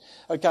saved.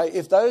 Okay,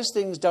 if those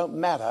things don't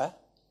matter,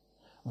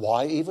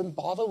 why even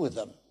bother with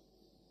them?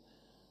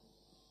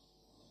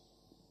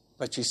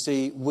 But you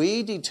see,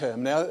 we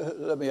determine, now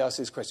let me ask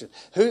this question.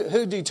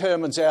 Who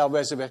determines our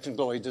resurrection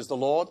glory? Does the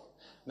Lord?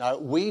 No,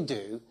 we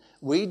do.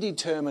 We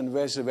determine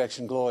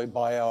resurrection glory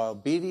by our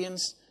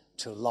obedience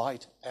to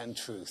light and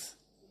truth.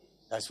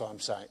 That's what I'm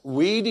saying.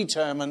 We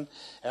determine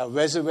our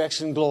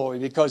resurrection glory,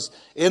 because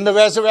in the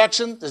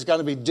resurrection, there's going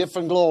to be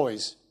different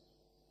glories.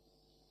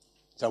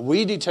 So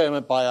we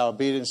determine by our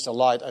obedience to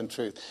light and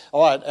truth.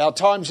 All right, our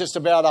time's just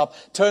about up.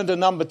 Turn to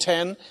number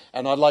 10,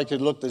 and I'd like you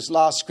to look at this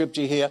last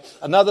scripture here.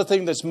 Another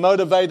thing that's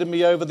motivated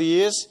me over the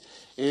years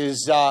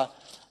is,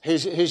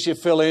 here's your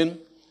fill in.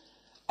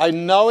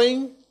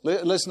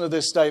 Listen to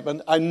this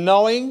statement, a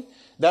knowing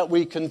that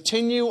we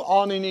continue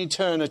on in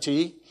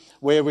eternity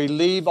where we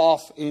leave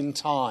off in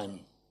time.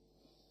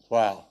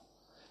 Wow.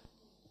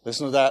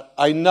 Listen to that.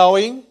 A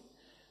knowing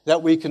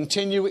that we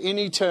continue in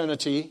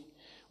eternity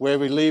where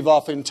we leave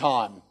off in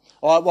time.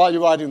 All right, while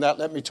you're writing that,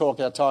 let me talk.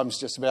 Our time's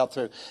just about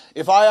through.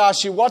 If I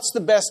ask you, what's the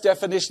best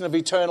definition of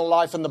eternal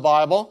life in the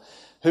Bible?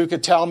 Who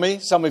could tell me?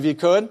 Some of you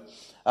could.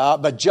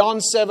 But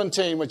John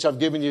 17, which I've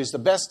given you, is the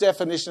best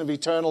definition of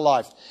eternal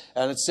life.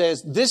 And it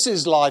says, this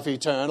is life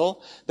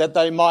eternal, that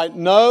they might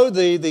know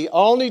thee, the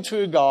only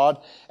true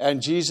God, and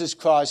Jesus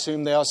Christ,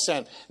 whom thou hast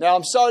sent. Now,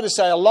 I'm sorry to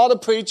say, a lot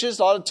of preachers,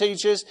 a lot of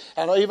teachers,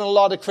 and even a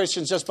lot of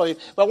Christians just believe,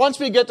 but once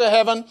we get to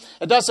heaven,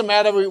 it doesn't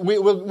matter.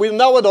 We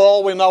know it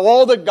all. We know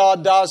all that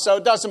God does, so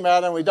it doesn't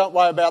matter, and we don't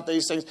worry about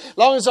these things. As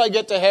long as I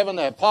get to heaven,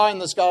 have pie in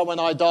the sky when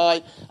I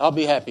die, I'll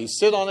be happy.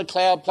 Sit on a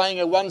cloud playing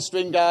a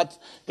one-string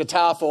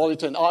guitar for all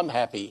eternity. I'm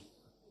happy.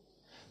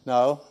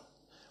 No,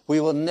 we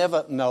will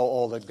never know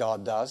all that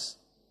God does.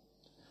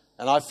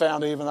 And I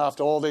found even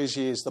after all these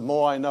years, the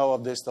more I know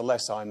of this, the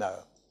less I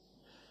know.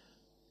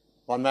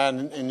 One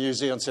man in New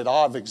Zealand said,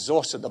 I've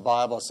exhausted the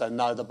Bible. I said,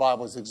 no, the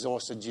Bible's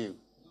exhausted you.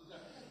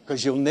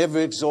 Because you'll never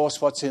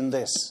exhaust what's in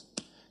this.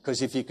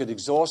 Because if you could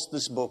exhaust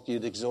this book,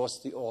 you'd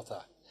exhaust the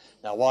author.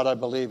 Now, what I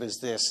believe is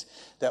this,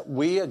 that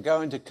we are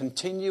going to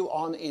continue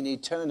on in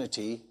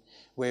eternity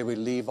where we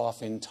leave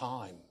off in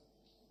time.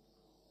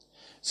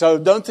 So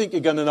don't think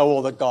you're going to know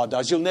all that God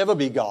does. You'll never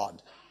be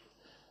God.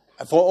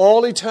 For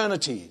all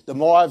eternity, the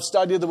more I've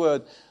studied the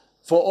Word,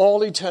 for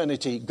all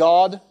eternity,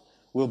 God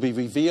will be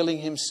revealing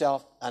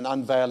Himself and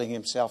unveiling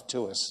Himself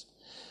to us.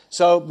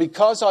 So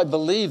because I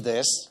believe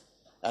this,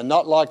 and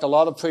not like a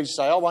lot of preachers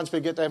say, once we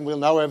get there, we'll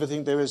know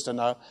everything there is to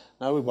know.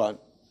 No, we won't.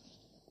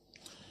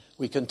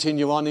 We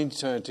continue on in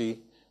eternity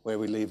where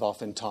we leave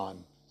off in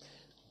time.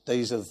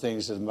 These are the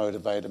things that have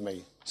motivated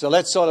me. So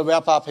let's sort of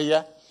wrap up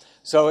here.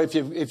 So if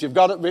you've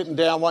got it written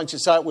down, why don't you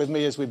say it with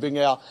me as we bring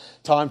our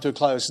time to a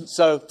close.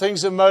 So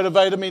things that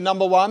motivated me,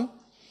 number one,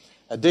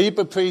 a deep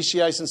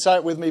appreciation. Say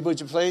it with me, would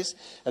you please?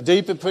 A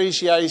deep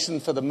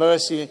appreciation for the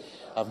mercy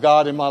of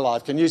God in my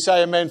life. Can you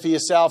say amen for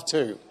yourself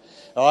too?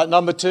 All right,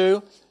 number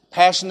two,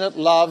 passionate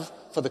love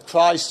for the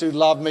Christ who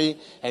loved me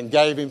and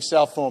gave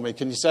Himself for me.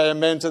 Can you say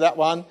amen to that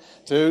one?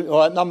 Two. All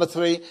right, number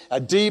three,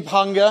 a deep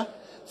hunger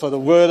for the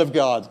Word of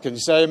God. Can you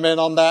say amen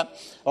on that?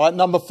 All right,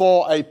 number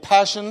four, a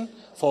passion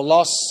for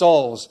lost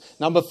souls.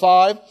 Number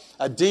five,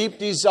 a deep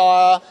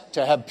desire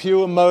to have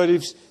pure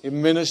motives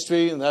in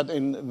ministry, and that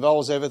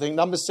involves everything.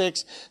 Number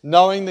six,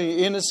 knowing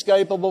the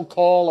inescapable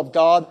call of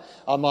God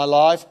on my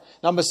life.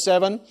 Number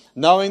seven,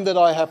 knowing that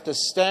I have to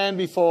stand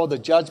before the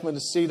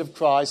judgment seat of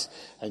Christ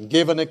and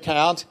give an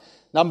account.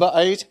 Number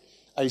eight,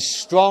 a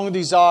strong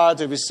desire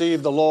to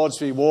receive the Lord's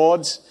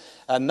rewards.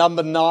 And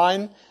number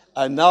nine,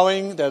 a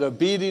knowing that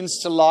obedience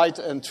to light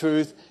and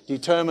truth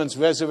determines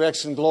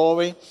resurrection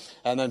glory.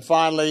 And then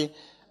finally,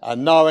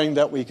 knowing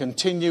that we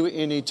continue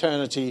in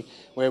eternity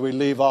where we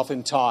leave off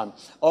in time.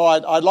 All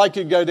right, I'd like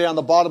you to go down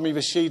the bottom of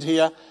your sheet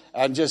here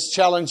and just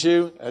challenge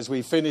you as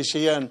we finish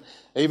here, and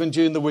even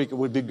during the week it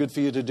would be good for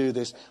you to do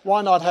this.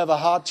 Why not have a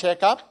heart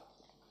checkup?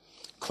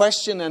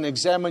 Question and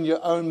examine your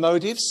own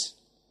motives.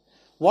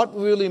 What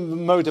really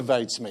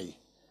motivates me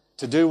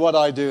to do what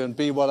I do and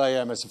be what I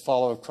am as a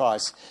follower of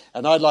Christ?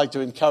 And I'd like to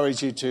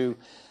encourage you to,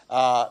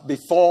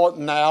 before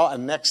now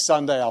and next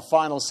Sunday, our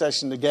final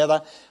session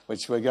together,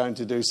 which we're going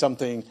to do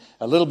something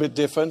a little bit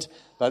different,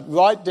 but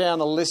write down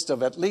a list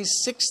of at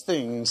least 6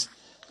 things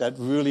that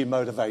really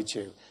motivate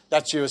you.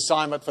 That's your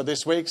assignment for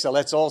this week, so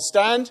let's all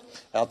stand.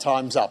 Our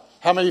time's up.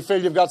 How many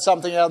feel you've got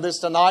something out of this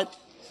tonight?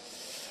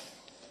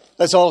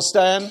 Let's all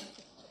stand.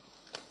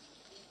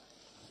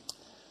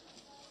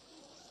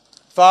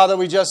 Father,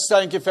 we just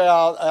thank you for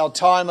our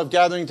time of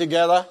gathering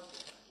together.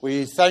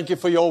 We thank you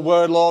for your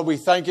word, Lord. We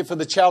thank you for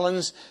the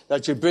challenge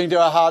that you bring to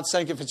our hearts.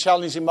 Thank you for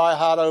challenging my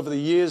heart over the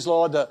years,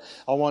 Lord, that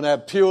I want to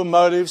have pure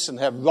motives and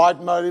have right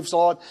motives,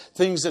 Lord.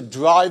 Things that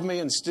drive me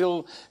and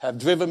still have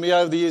driven me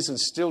over the years and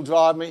still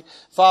drive me.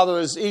 Father,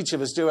 as each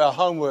of us do our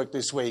homework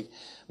this week,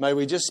 may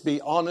we just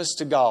be honest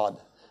to God,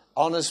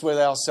 honest with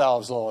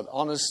ourselves, Lord,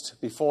 honest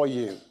before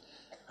you.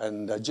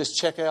 And just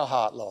check our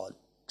heart, Lord.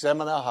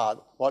 Examine our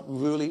heart, what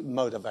really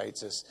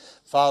motivates us.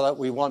 Father,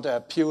 we want to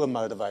have pure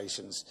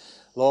motivations.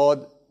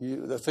 Lord,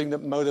 the thing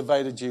that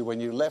motivated you when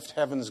you left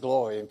heaven's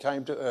glory and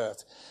came to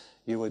earth,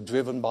 you were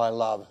driven by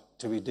love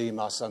to redeem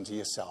us unto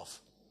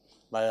yourself.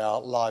 May our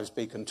lives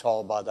be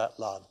controlled by that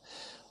love.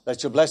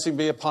 Let your blessing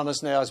be upon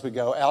us now as we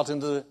go out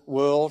into the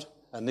world,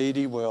 a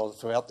needy world,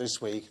 throughout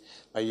this week.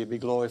 May you be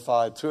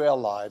glorified through our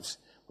lives.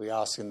 We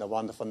ask in the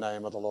wonderful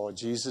name of the Lord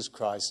Jesus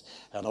Christ.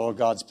 And all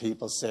God's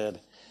people said,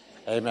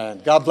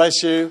 amen. God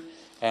bless you.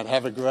 and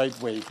have a great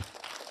week.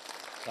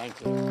 Thank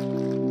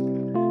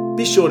you.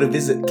 Be sure to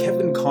visit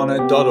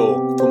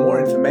kevinconnor.org for more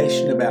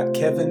information about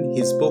Kevin,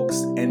 his books,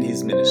 and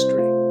his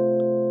ministry.